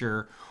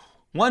signature.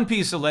 One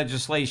piece of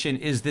legislation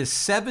is this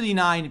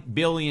 $79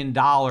 billion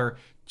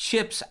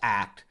CHIPS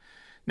Act.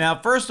 Now,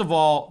 first of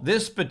all,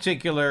 this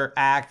particular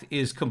act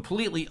is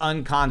completely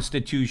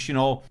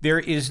unconstitutional. There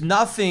is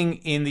nothing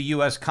in the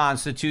U.S.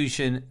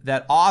 Constitution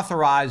that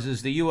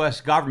authorizes the U.S.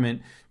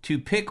 government to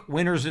pick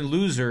winners and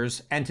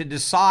losers and to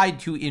decide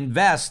to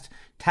invest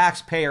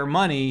taxpayer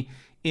money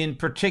in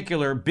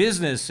particular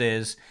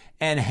businesses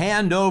and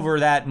hand over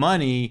that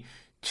money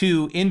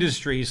to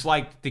industries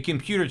like the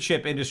computer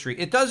chip industry.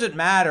 It doesn't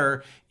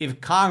matter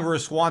if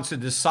Congress wants to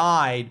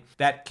decide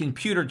that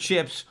computer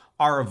chips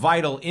are a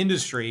vital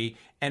industry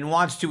and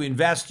wants to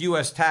invest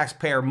U.S.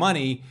 taxpayer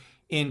money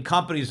in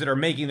companies that are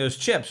making those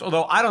chips.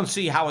 Although I don't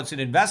see how it's an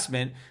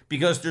investment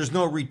because there's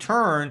no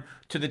return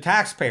to the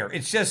taxpayer.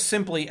 It's just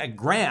simply a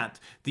grant.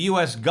 The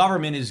U.S.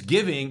 government is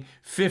giving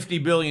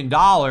 $50 billion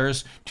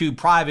to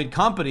private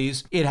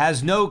companies. It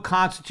has no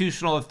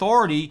constitutional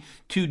authority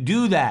to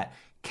do that.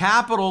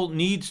 Capital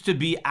needs to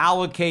be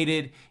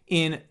allocated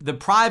in the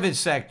private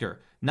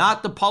sector,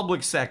 not the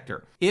public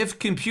sector. If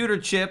computer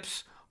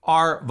chips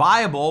are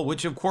viable,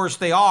 which of course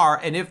they are,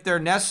 and if they're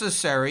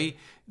necessary,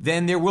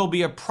 then there will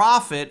be a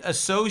profit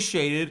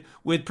associated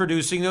with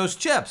producing those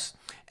chips.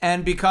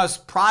 And because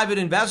private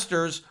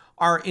investors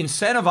are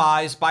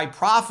incentivized by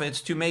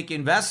profits to make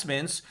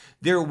investments,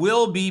 there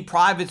will be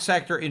private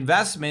sector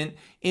investment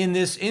in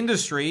this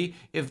industry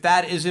if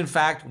that is in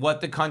fact what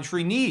the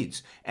country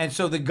needs. And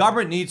so the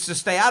government needs to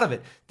stay out of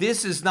it.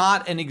 This is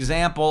not an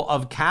example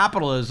of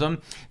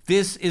capitalism.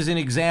 This is an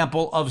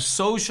example of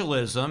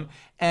socialism,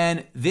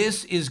 and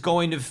this is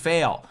going to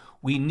fail.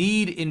 We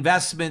need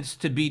investments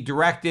to be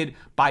directed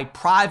by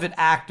private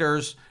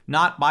actors,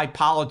 not by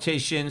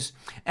politicians.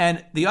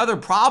 And the other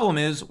problem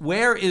is,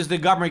 where is the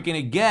government going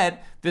to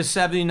get the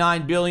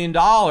 $79 billion?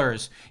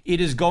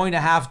 It is going to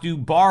have to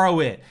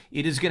borrow it.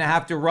 It is going to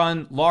have to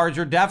run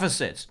larger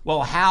deficits.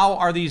 Well, how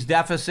are these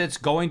deficits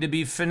going to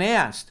be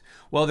financed?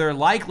 Well, they're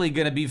likely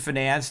going to be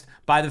financed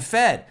by the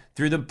Fed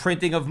through the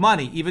printing of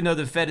money. Even though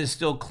the Fed is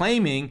still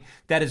claiming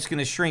that it's going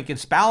to shrink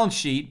its balance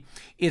sheet,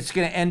 it's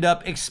going to end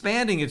up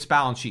expanding its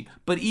balance sheet.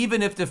 But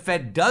even if the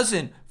Fed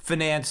doesn't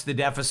finance the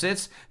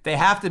deficits, they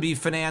have to be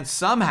financed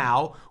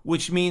somehow,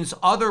 which means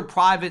other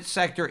private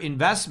sector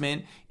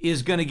investment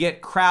is going to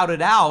get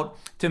crowded out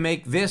to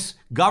make this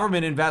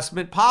government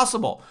investment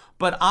possible.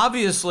 But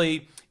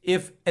obviously,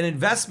 if an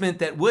investment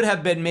that would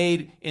have been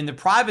made in the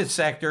private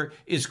sector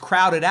is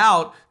crowded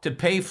out to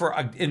pay for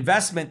an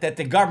investment that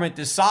the government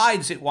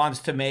decides it wants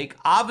to make,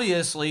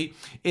 obviously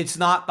it's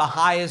not the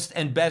highest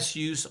and best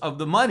use of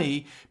the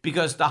money,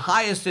 because the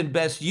highest and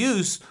best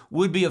use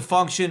would be a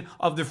function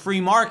of the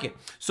free market.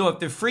 So if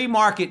the free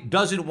market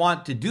doesn't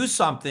want to do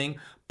something,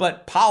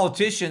 but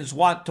politicians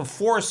want to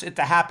force it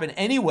to happen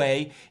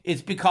anyway,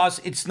 it's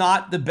because it's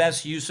not the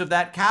best use of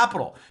that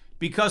capital.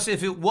 Because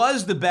if it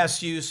was the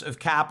best use of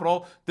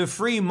capital, the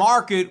free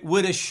market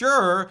would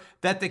assure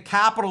that the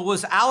capital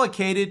was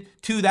allocated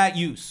to that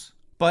use.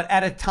 But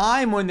at a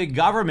time when the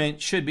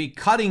government should be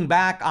cutting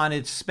back on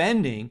its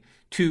spending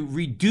to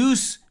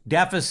reduce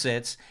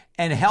deficits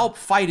and help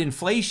fight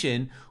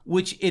inflation,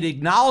 which it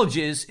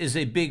acknowledges is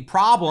a big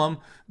problem,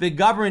 the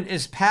government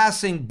is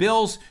passing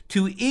bills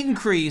to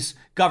increase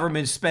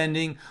government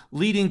spending,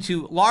 leading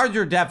to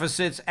larger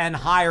deficits and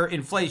higher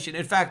inflation.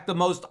 In fact, the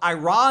most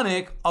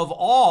ironic of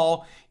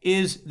all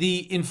is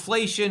the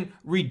Inflation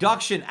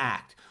Reduction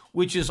Act,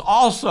 which is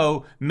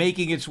also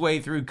making its way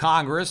through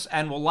Congress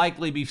and will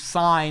likely be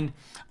signed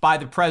by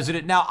the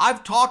president. Now,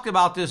 I've talked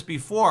about this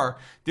before.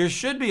 There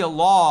should be a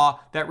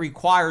law that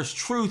requires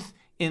truth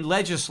in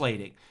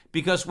legislating,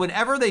 because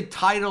whenever they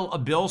title a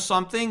bill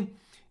something,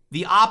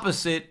 the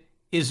opposite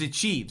is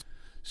achieved.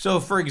 So,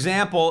 for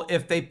example,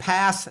 if they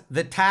pass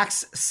the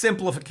Tax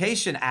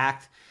Simplification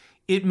Act,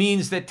 it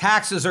means that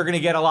taxes are going to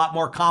get a lot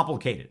more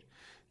complicated.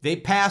 They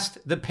passed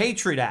the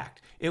Patriot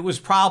Act. It was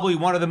probably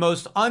one of the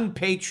most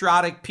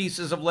unpatriotic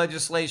pieces of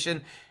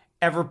legislation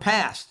ever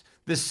passed.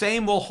 The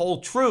same will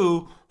hold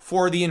true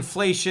for the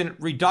Inflation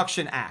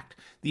Reduction Act.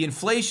 The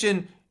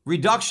Inflation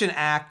Reduction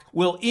Act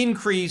will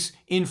increase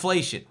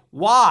inflation.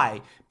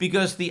 Why?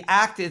 Because the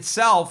act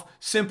itself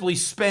simply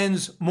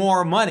spends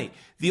more money.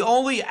 The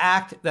only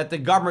act that the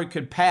government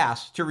could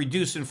pass to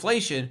reduce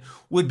inflation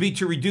would be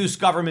to reduce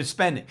government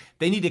spending.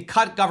 They need to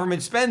cut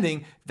government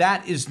spending.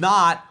 That is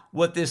not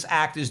what this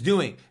act is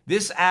doing.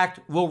 This act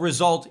will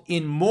result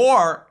in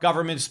more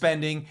government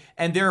spending,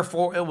 and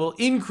therefore it will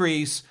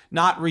increase,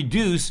 not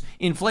reduce,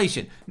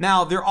 inflation.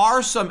 Now, there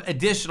are some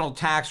additional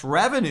tax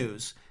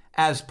revenues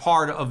as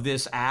part of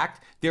this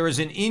act. There is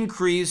an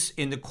increase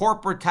in the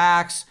corporate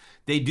tax.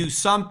 They do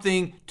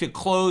something to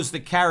close the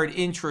carried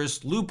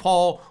interest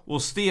loophole. We'll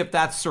see if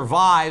that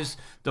survives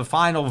the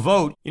final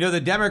vote. You know, the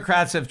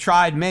Democrats have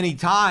tried many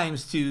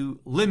times to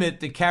limit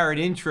the carried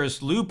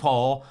interest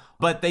loophole,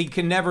 but they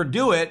can never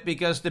do it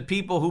because the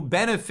people who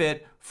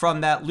benefit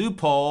from that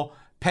loophole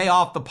pay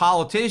off the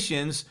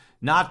politicians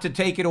not to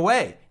take it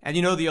away. And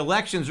you know, the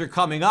elections are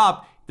coming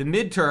up, the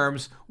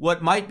midterms.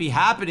 What might be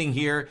happening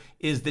here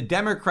is the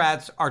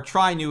Democrats are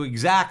trying to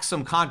exact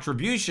some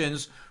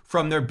contributions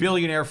from their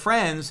billionaire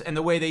friends. And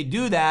the way they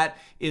do that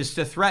is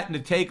to threaten to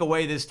take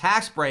away this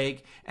tax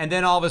break. And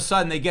then all of a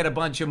sudden they get a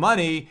bunch of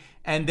money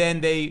and then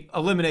they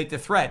eliminate the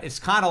threat. It's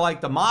kind of like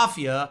the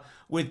mafia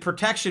with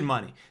protection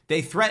money.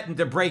 They threaten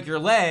to break your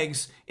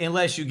legs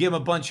unless you give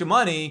them a bunch of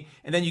money,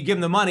 and then you give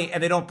them the money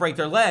and they don't break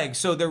their legs.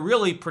 So they're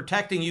really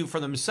protecting you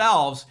from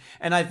themselves.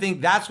 And I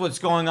think that's what's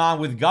going on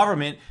with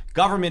government.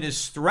 Government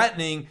is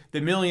threatening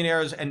the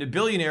millionaires and the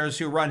billionaires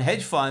who run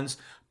hedge funds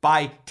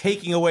by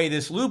taking away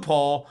this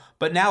loophole.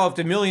 But now if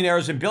the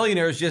millionaires and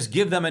billionaires just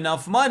give them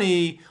enough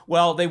money,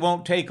 well, they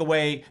won't take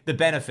away the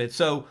benefits.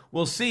 So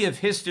we'll see if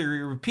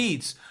history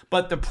repeats.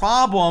 But the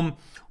problem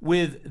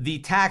with the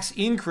tax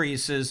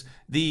increases,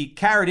 the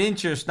carried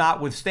interest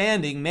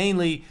notwithstanding,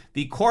 mainly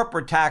the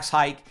corporate tax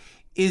hike,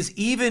 is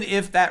even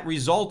if that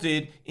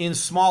resulted in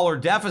smaller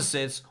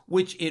deficits,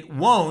 which it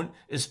won't,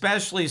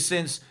 especially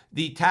since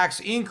the tax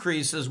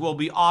increases will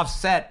be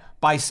offset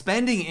by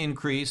spending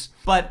increase,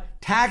 but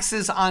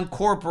taxes on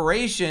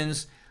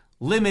corporations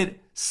limit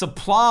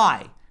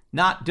supply,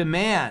 not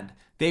demand.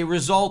 They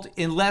result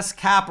in less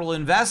capital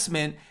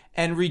investment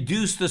and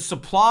reduce the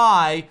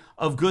supply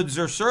of goods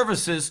or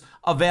services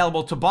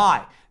available to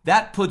buy.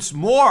 That puts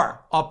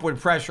more upward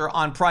pressure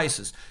on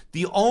prices.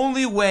 The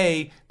only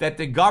way that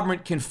the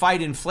government can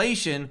fight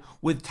inflation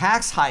with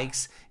tax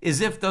hikes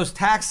is if those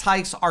tax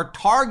hikes are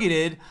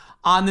targeted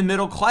on the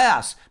middle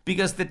class,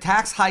 because the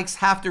tax hikes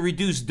have to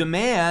reduce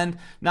demand,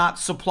 not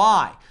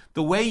supply.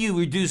 The way you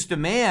reduce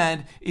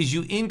demand is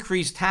you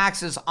increase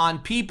taxes on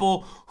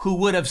people who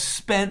would have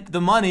spent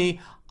the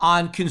money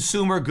on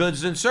consumer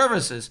goods and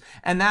services,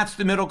 and that's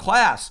the middle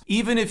class.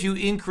 Even if you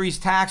increase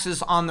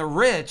taxes on the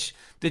rich,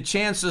 the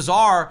chances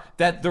are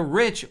that the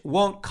rich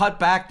won't cut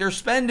back their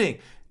spending.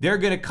 They're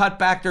going to cut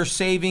back their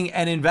saving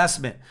and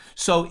investment.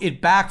 So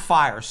it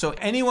backfires. So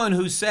anyone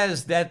who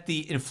says that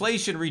the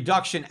Inflation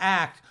Reduction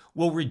Act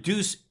will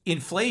reduce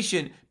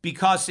inflation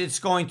because it's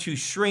going to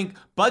shrink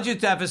budget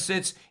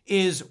deficits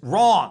is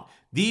wrong.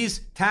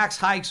 These tax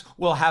hikes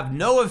will have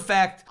no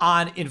effect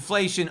on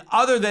inflation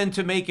other than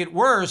to make it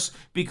worse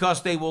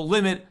because they will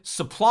limit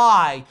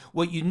supply.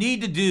 What you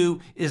need to do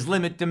is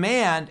limit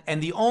demand,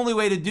 and the only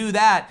way to do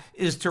that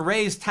is to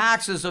raise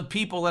taxes of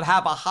people that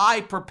have a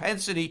high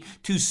propensity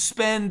to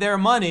spend their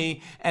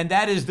money, and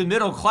that is the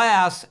middle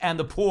class and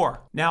the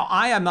poor. Now,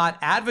 I am not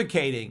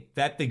advocating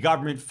that the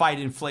government fight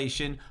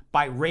inflation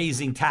by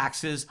raising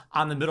taxes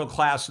on the middle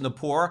class and the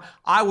poor.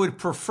 I would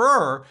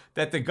prefer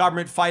that the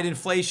government fight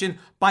inflation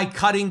by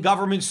cutting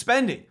government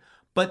spending.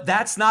 But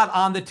that's not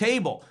on the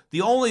table.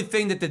 The only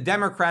thing that the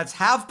Democrats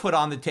have put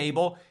on the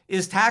table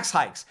is tax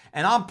hikes.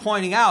 And I'm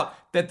pointing out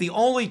that the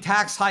only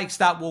tax hikes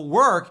that will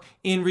work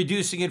in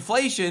reducing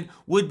inflation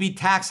would be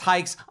tax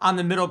hikes on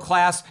the middle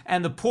class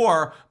and the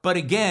poor. But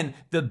again,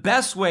 the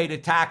best way to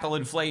tackle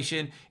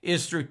inflation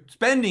is through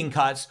spending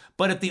cuts.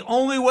 But if the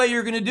only way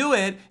you're going to do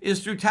it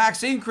is through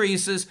tax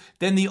increases,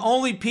 then the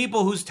only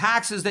people whose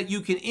taxes that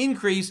you can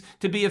increase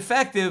to be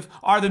effective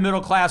are the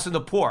middle class and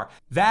the poor.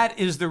 That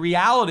is the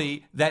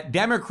reality that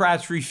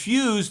Democrats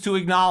refuse to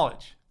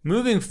acknowledge.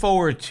 Moving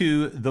forward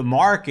to the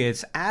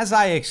markets, as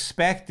I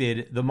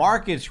expected, the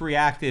markets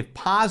reacted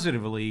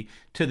positively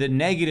to the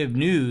negative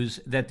news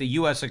that the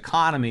U.S.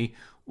 economy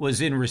was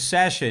in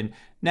recession.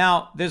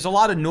 Now, there's a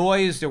lot of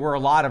noise. There were a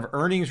lot of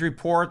earnings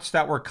reports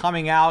that were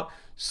coming out,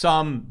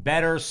 some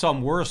better,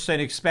 some worse than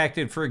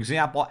expected. For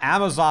example,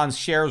 Amazon's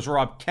shares were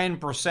up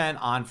 10%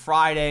 on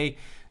Friday.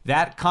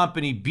 That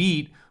company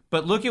beat.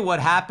 But look at what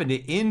happened to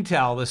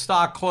Intel. The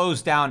stock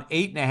closed down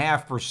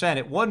 8.5%.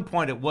 At one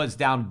point, it was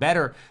down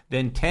better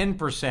than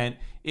 10%.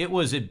 It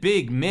was a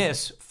big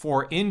miss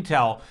for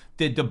Intel.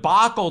 The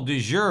debacle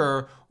du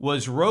jour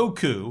was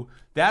Roku.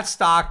 That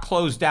stock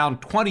closed down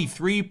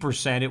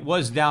 23%. It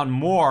was down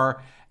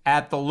more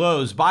at the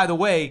lows. By the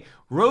way,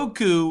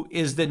 Roku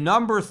is the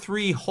number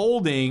 3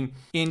 holding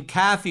in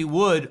Cathie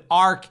Wood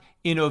ARK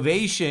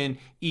Innovation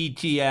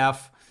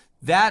ETF.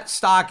 That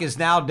stock is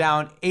now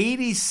down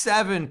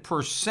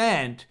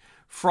 87%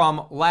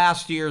 from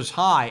last year's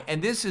high.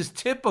 And this is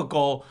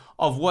typical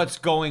of what's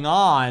going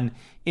on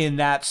in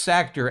that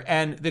sector.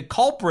 And the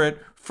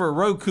culprit for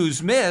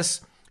Roku's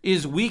miss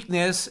is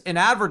weakness in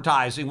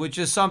advertising, which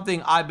is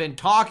something I've been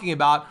talking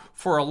about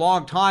for a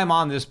long time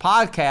on this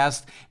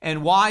podcast.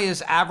 And why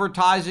is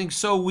advertising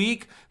so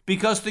weak?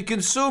 Because the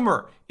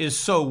consumer is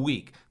so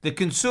weak. The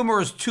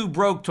consumer is too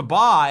broke to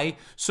buy,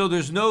 so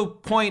there's no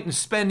point in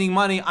spending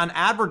money on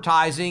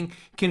advertising,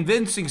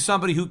 convincing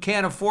somebody who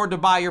can't afford to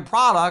buy your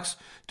products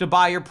to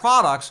buy your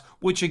products,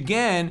 which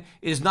again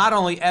is not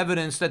only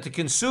evidence that the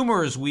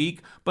consumer is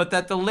weak, but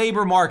that the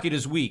labor market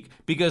is weak.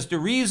 Because the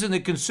reason the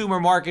consumer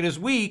market is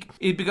weak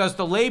is because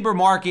the labor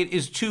market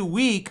is too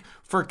weak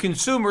for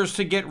consumers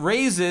to get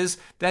raises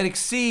that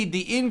exceed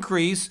the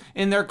increase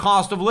in their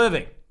cost of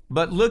living.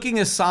 But looking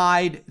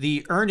aside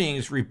the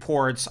earnings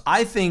reports,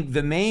 I think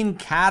the main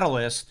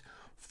catalyst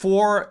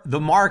for the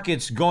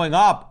markets going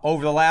up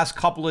over the last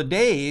couple of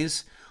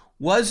days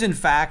was in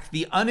fact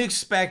the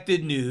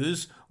unexpected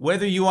news,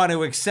 whether you want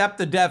to accept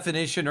the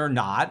definition or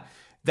not,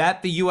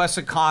 that the U.S.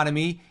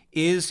 economy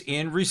is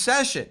in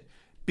recession,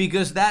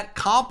 because that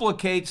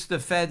complicates the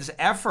Fed's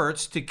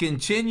efforts to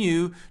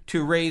continue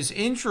to raise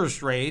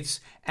interest rates,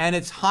 and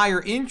it's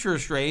higher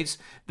interest rates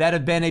that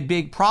have been a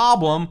big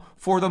problem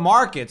for the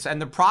markets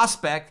and the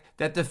prospect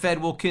that the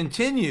Fed will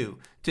continue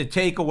to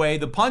take away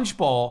the punch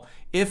bowl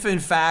if in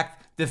fact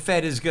the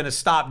Fed is going to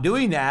stop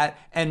doing that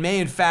and may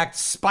in fact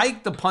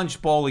spike the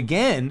punch bowl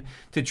again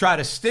to try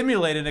to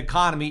stimulate an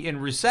economy in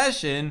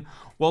recession.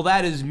 Well,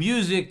 that is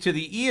music to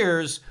the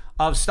ears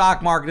of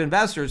stock market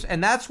investors.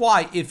 And that's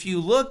why if you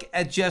look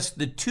at just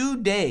the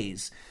 2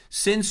 days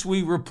since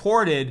we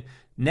reported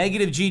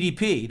negative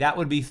GDP, that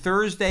would be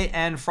Thursday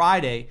and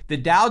Friday, the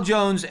Dow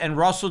Jones and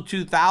Russell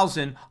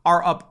 2000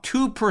 are up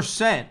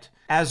 2%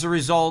 as a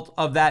result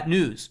of that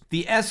news.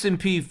 The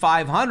S&P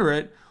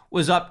 500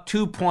 was up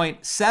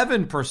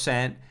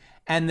 2.7%,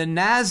 and the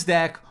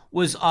NASDAQ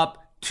was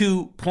up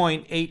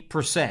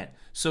 2.8%.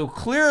 So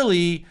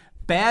clearly,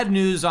 bad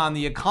news on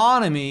the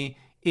economy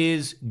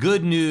is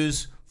good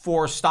news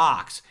for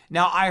stocks.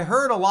 Now, I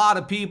heard a lot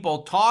of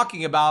people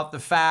talking about the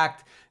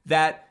fact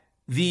that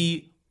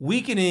the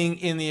weakening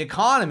in the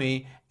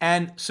economy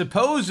and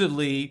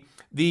supposedly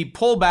the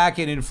pullback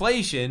in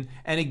inflation,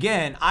 and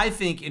again, I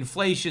think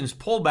inflation's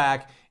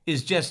pullback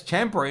is just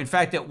temporary. In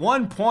fact, at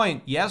one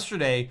point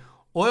yesterday,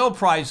 oil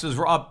prices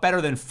were up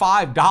better than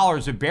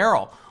 $5 a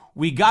barrel.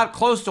 We got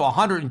close to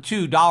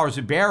 $102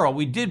 a barrel.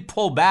 We did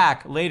pull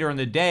back later in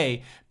the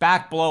day,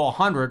 back below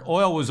 100.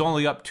 Oil was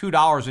only up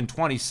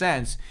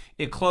 $2.20.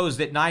 It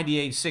closed at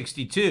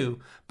 98.62.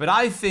 But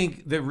I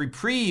think the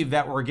reprieve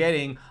that we're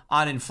getting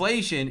on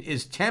inflation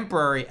is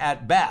temporary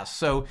at best.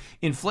 So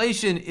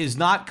inflation is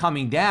not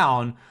coming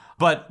down,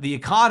 but the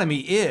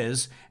economy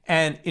is,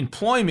 and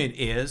employment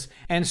is.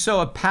 And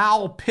so a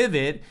Powell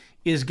pivot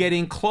is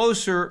getting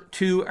closer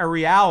to a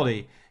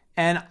reality.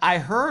 And I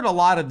heard a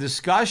lot of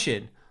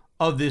discussion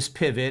of this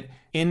pivot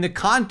in the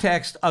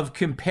context of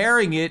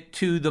comparing it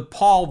to the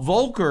Paul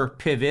Volcker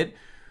pivot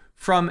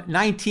from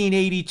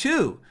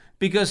 1982,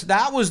 because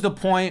that was the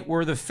point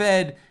where the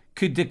Fed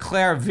could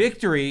declare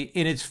victory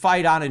in its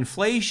fight on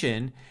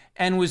inflation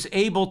and was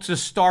able to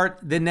start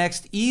the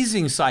next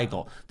easing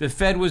cycle. The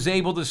Fed was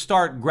able to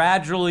start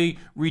gradually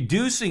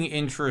reducing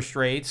interest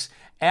rates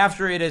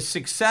after it has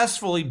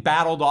successfully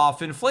battled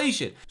off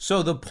inflation.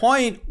 So the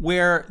point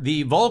where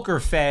the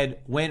Volcker Fed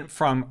went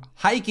from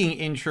hiking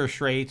interest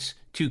rates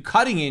to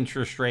cutting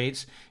interest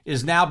rates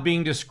is now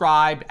being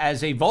described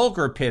as a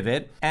Volcker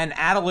pivot, and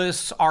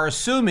analysts are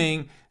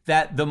assuming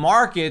that the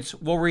markets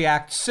will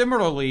react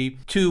similarly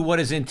to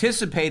what is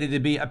anticipated to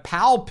be a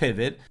Powell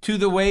pivot to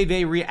the way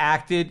they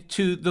reacted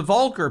to the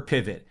Volcker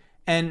pivot.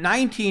 And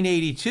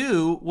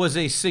 1982 was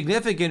a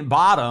significant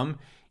bottom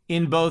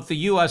in both the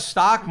U.S.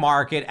 stock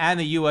market and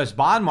the U.S.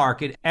 bond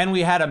market, and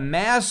we had a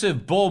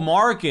massive bull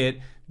market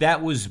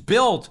that was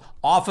built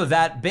off of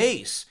that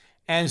base.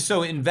 And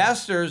so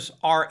investors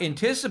are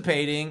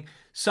anticipating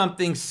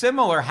something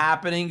similar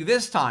happening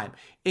this time,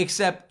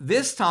 except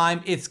this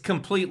time it's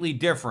completely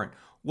different.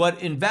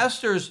 What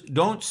investors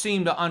don't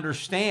seem to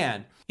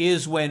understand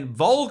is when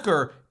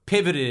Volcker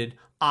pivoted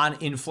on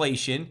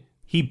inflation,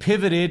 he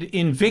pivoted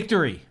in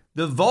victory.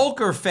 The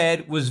Volcker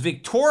Fed was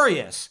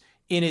victorious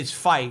in its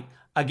fight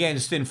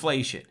against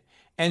inflation.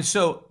 And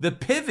so the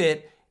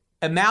pivot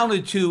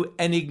amounted to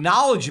an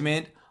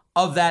acknowledgement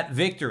of that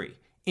victory.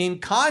 In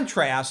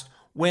contrast,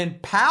 when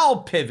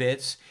Powell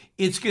pivots,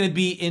 it's going to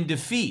be in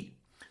defeat.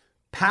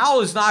 Powell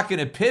is not going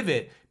to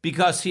pivot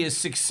because he has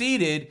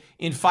succeeded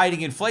in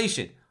fighting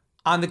inflation.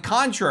 On the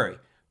contrary,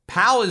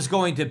 Powell is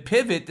going to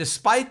pivot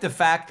despite the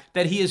fact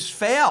that he has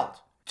failed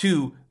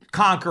to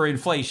conquer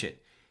inflation.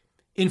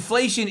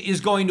 Inflation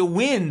is going to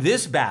win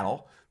this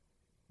battle.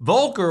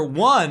 Volcker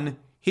won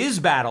his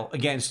battle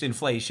against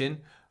inflation.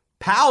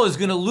 Powell is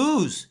going to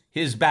lose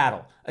his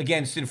battle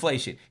against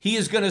inflation. He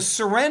is going to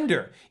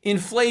surrender.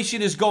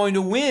 Inflation is going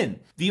to win.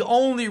 The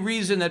only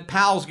reason that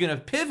Powell's going to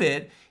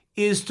pivot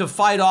is to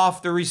fight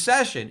off the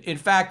recession. In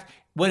fact,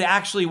 what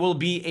actually will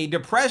be a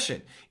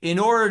depression in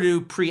order to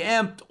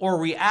preempt or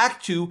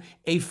react to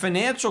a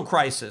financial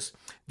crisis.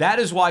 That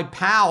is why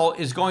Powell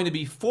is going to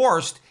be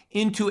forced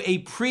into a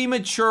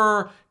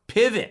premature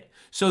pivot.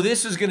 So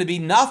this is going to be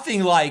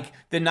nothing like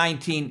the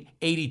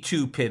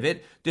 1982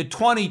 pivot. The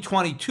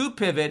 2022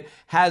 pivot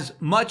has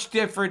much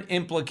different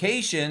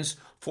implications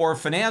for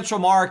financial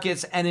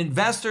markets, and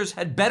investors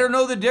had better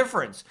know the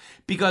difference,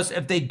 because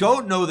if they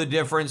don't know the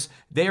difference,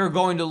 they are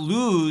going to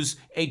lose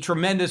a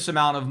tremendous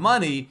amount of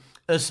money,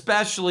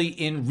 especially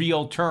in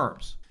real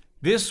terms.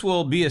 This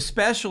will be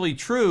especially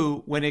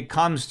true when it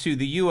comes to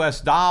the US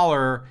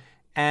dollar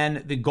and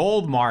the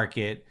gold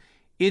market.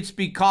 It's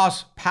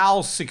because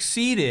Powell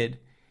succeeded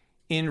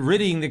in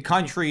ridding the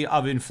country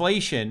of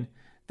inflation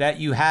that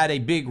you had a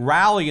big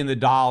rally in the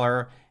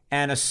dollar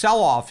and a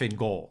sell-off in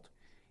gold.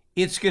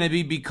 It's going to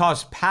be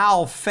because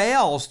Powell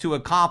fails to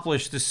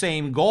accomplish the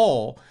same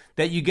goal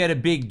that you get a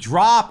big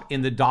drop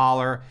in the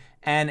dollar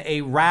and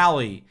a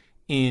rally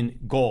in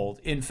gold.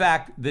 In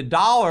fact, the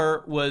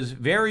dollar was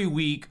very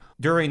weak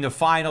during the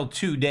final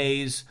 2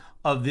 days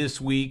of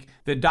this week.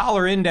 The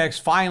dollar index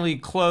finally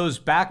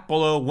closed back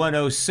below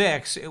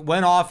 106. It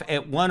went off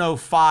at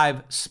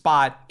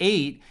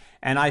 105.8.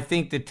 And I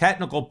think the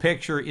technical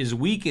picture is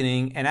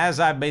weakening. And as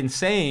I've been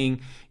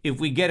saying, if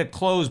we get a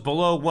close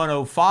below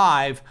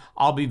 105,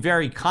 I'll be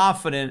very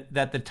confident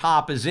that the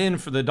top is in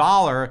for the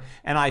dollar.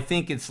 And I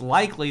think it's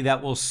likely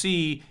that we'll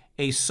see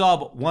a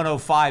sub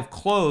 105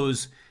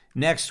 close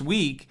next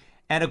week.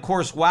 And of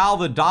course, while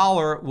the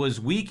dollar was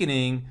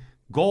weakening,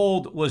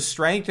 gold was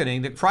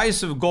strengthening. The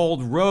price of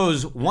gold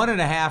rose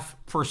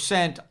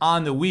 1.5%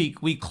 on the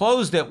week. We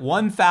closed at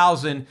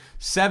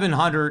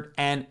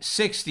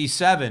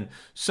 1,767.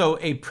 So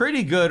a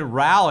pretty good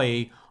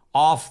rally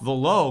off the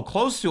low,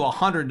 close to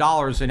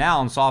 $100 an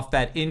ounce off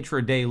that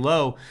intraday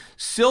low.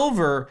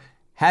 Silver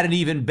had an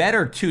even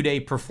better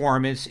 2-day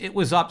performance. It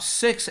was up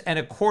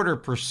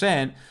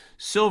 6.25%.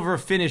 Silver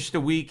finished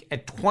the week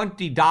at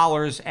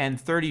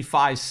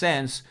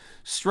 $20.35.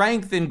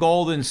 Strength in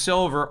gold and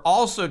silver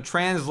also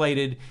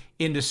translated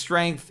into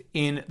strength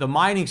in the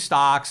mining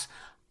stocks.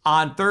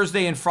 On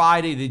Thursday and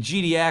Friday, the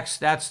GDX,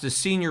 that's the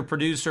senior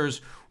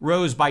producers,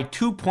 rose by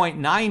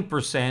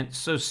 2.9%,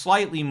 so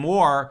slightly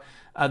more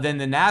than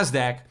the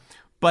NASDAQ.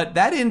 But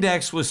that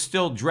index was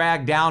still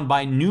dragged down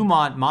by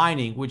Newmont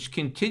Mining, which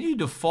continued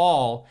to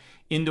fall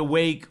in the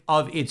wake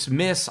of its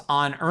miss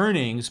on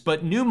earnings.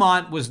 But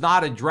Newmont was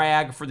not a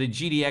drag for the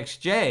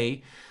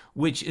GDXJ,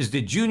 which is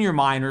the junior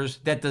miners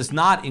that does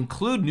not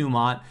include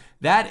Newmont.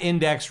 That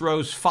index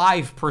rose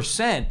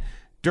 5%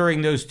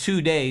 during those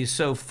 2 days,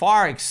 so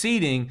far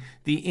exceeding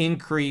the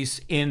increase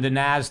in the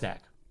NASDAQ.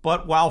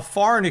 But while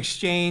foreign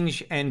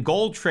exchange and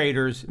gold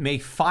traders may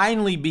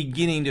finally be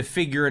beginning to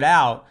figure it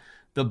out,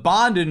 the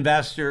bond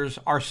investors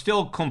are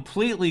still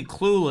completely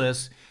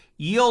clueless.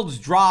 Yields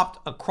dropped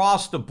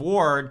across the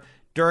board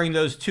during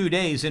those 2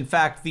 days. In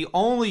fact, the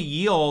only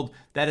yield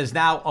that is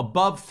now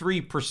above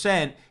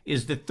 3%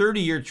 is the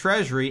 30-year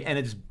Treasury, and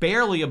it's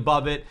barely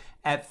above it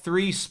at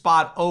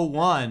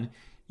 3.01.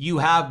 You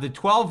have the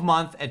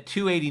 12-month at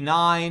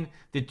 2.89,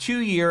 the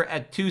 2-year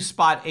at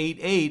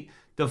 2.88.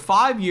 The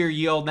 5-year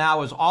yield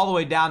now is all the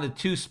way down to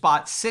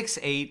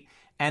 2.68,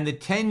 and the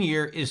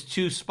 10-year is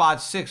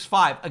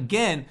 2.65.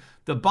 Again,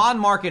 the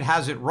bond market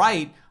has it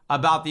right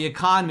about the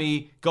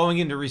economy going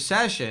into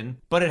recession,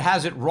 but it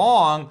has it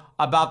wrong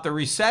about the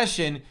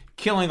recession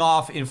killing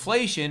off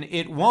inflation.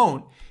 It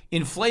won't.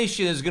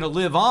 Inflation is going to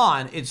live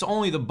on. It's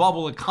only the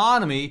bubble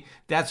economy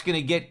that's going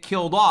to get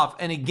killed off.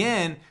 And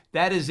again,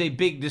 that is a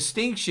big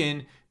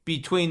distinction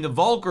between the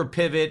Volcker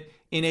pivot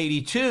in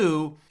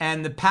 82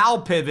 and the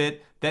Powell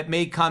pivot that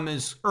may come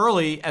as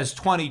early as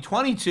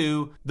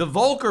 2022. The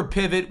Volcker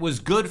pivot was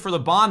good for the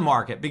bond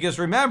market because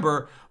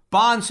remember,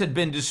 bonds had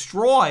been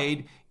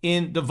destroyed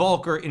in the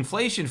Volcker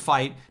inflation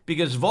fight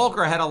because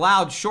Volcker had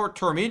allowed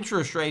short-term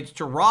interest rates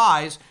to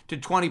rise to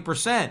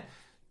 20%.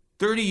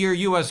 30-year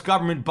U.S.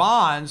 government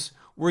bonds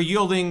were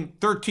yielding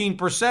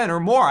 13% or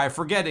more. I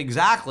forget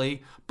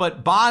exactly,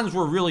 but bonds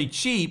were really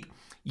cheap.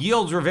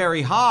 Yields were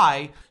very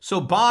high, so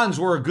bonds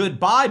were a good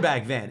buy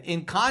back then.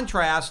 In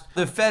contrast,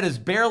 the Fed has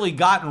barely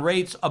gotten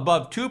rates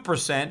above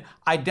 2%.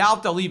 I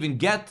doubt they'll even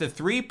get to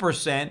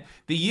 3%.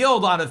 The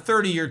yield on a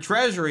 30-year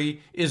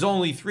Treasury is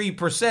only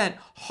 3%,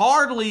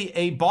 hardly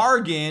a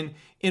bargain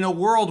in a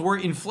world where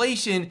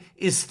inflation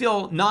is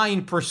still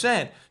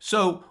 9%.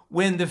 So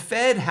when the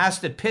Fed has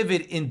to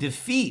pivot in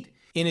defeat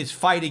in its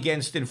fight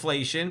against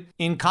inflation,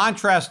 in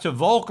contrast to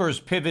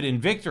Volcker's pivot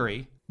in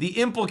victory, the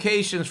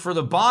implications for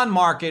the bond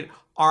market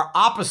are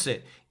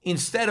opposite.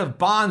 Instead of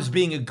bonds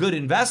being a good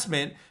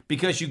investment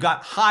because you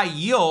got high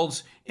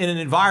yields in an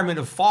environment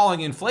of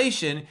falling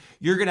inflation,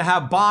 you're going to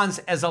have bonds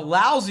as a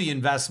lousy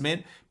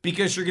investment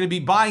because you're going to be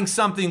buying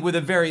something with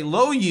a very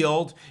low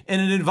yield in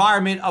an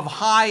environment of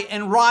high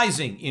and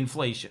rising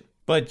inflation.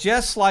 But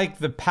just like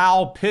the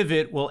Powell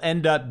pivot will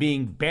end up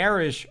being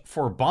bearish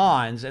for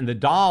bonds and the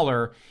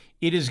dollar,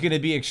 it is going to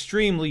be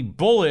extremely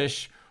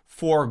bullish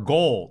for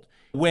gold.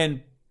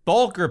 When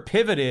Volcker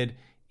pivoted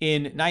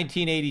in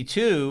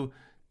 1982,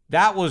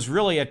 that was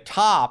really a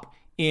top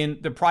in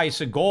the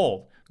price of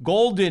gold.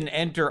 Gold didn't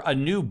enter a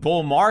new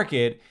bull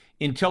market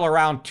until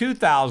around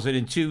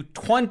 2002,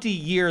 20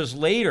 years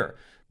later.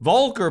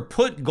 Volcker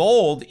put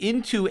gold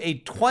into a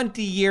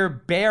 20-year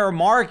bear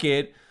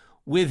market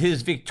with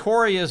his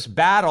victorious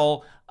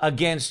battle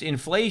against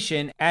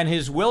inflation and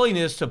his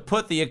willingness to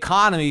put the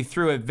economy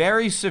through a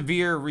very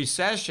severe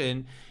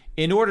recession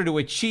in order to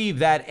achieve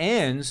that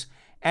ends,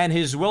 and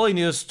his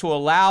willingness to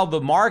allow the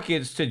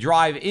markets to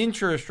drive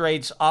interest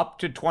rates up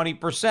to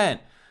 20%.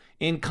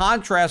 In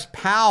contrast,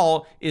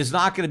 Powell is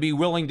not going to be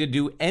willing to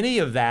do any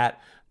of that.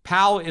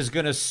 Powell is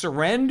going to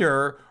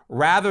surrender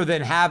rather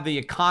than have the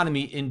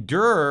economy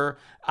endure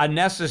a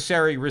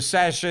necessary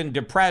recession,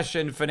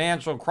 depression,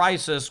 financial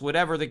crisis,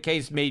 whatever the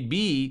case may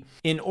be,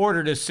 in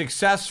order to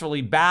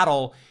successfully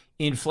battle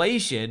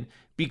inflation,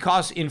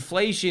 because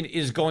inflation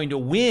is going to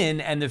win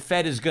and the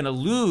Fed is going to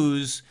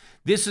lose.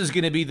 This is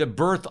going to be the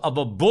birth of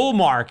a bull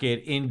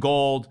market in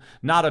gold,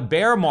 not a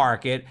bear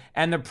market.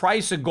 And the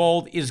price of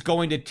gold is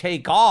going to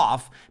take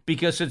off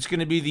because it's going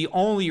to be the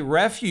only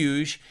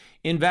refuge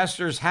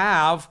investors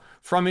have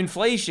from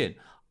inflation.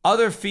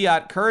 Other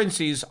fiat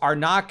currencies are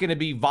not going to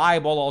be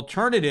viable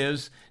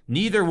alternatives.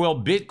 Neither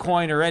will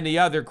Bitcoin or any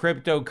other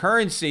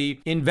cryptocurrency.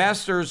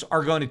 Investors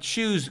are going to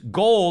choose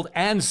gold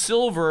and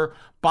silver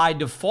by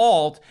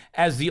default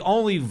as the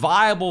only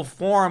viable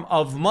form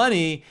of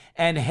money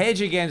and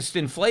hedge against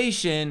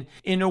inflation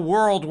in a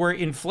world where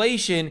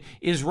inflation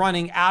is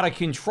running out of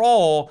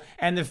control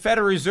and the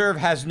Federal Reserve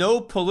has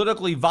no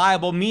politically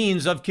viable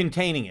means of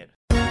containing it.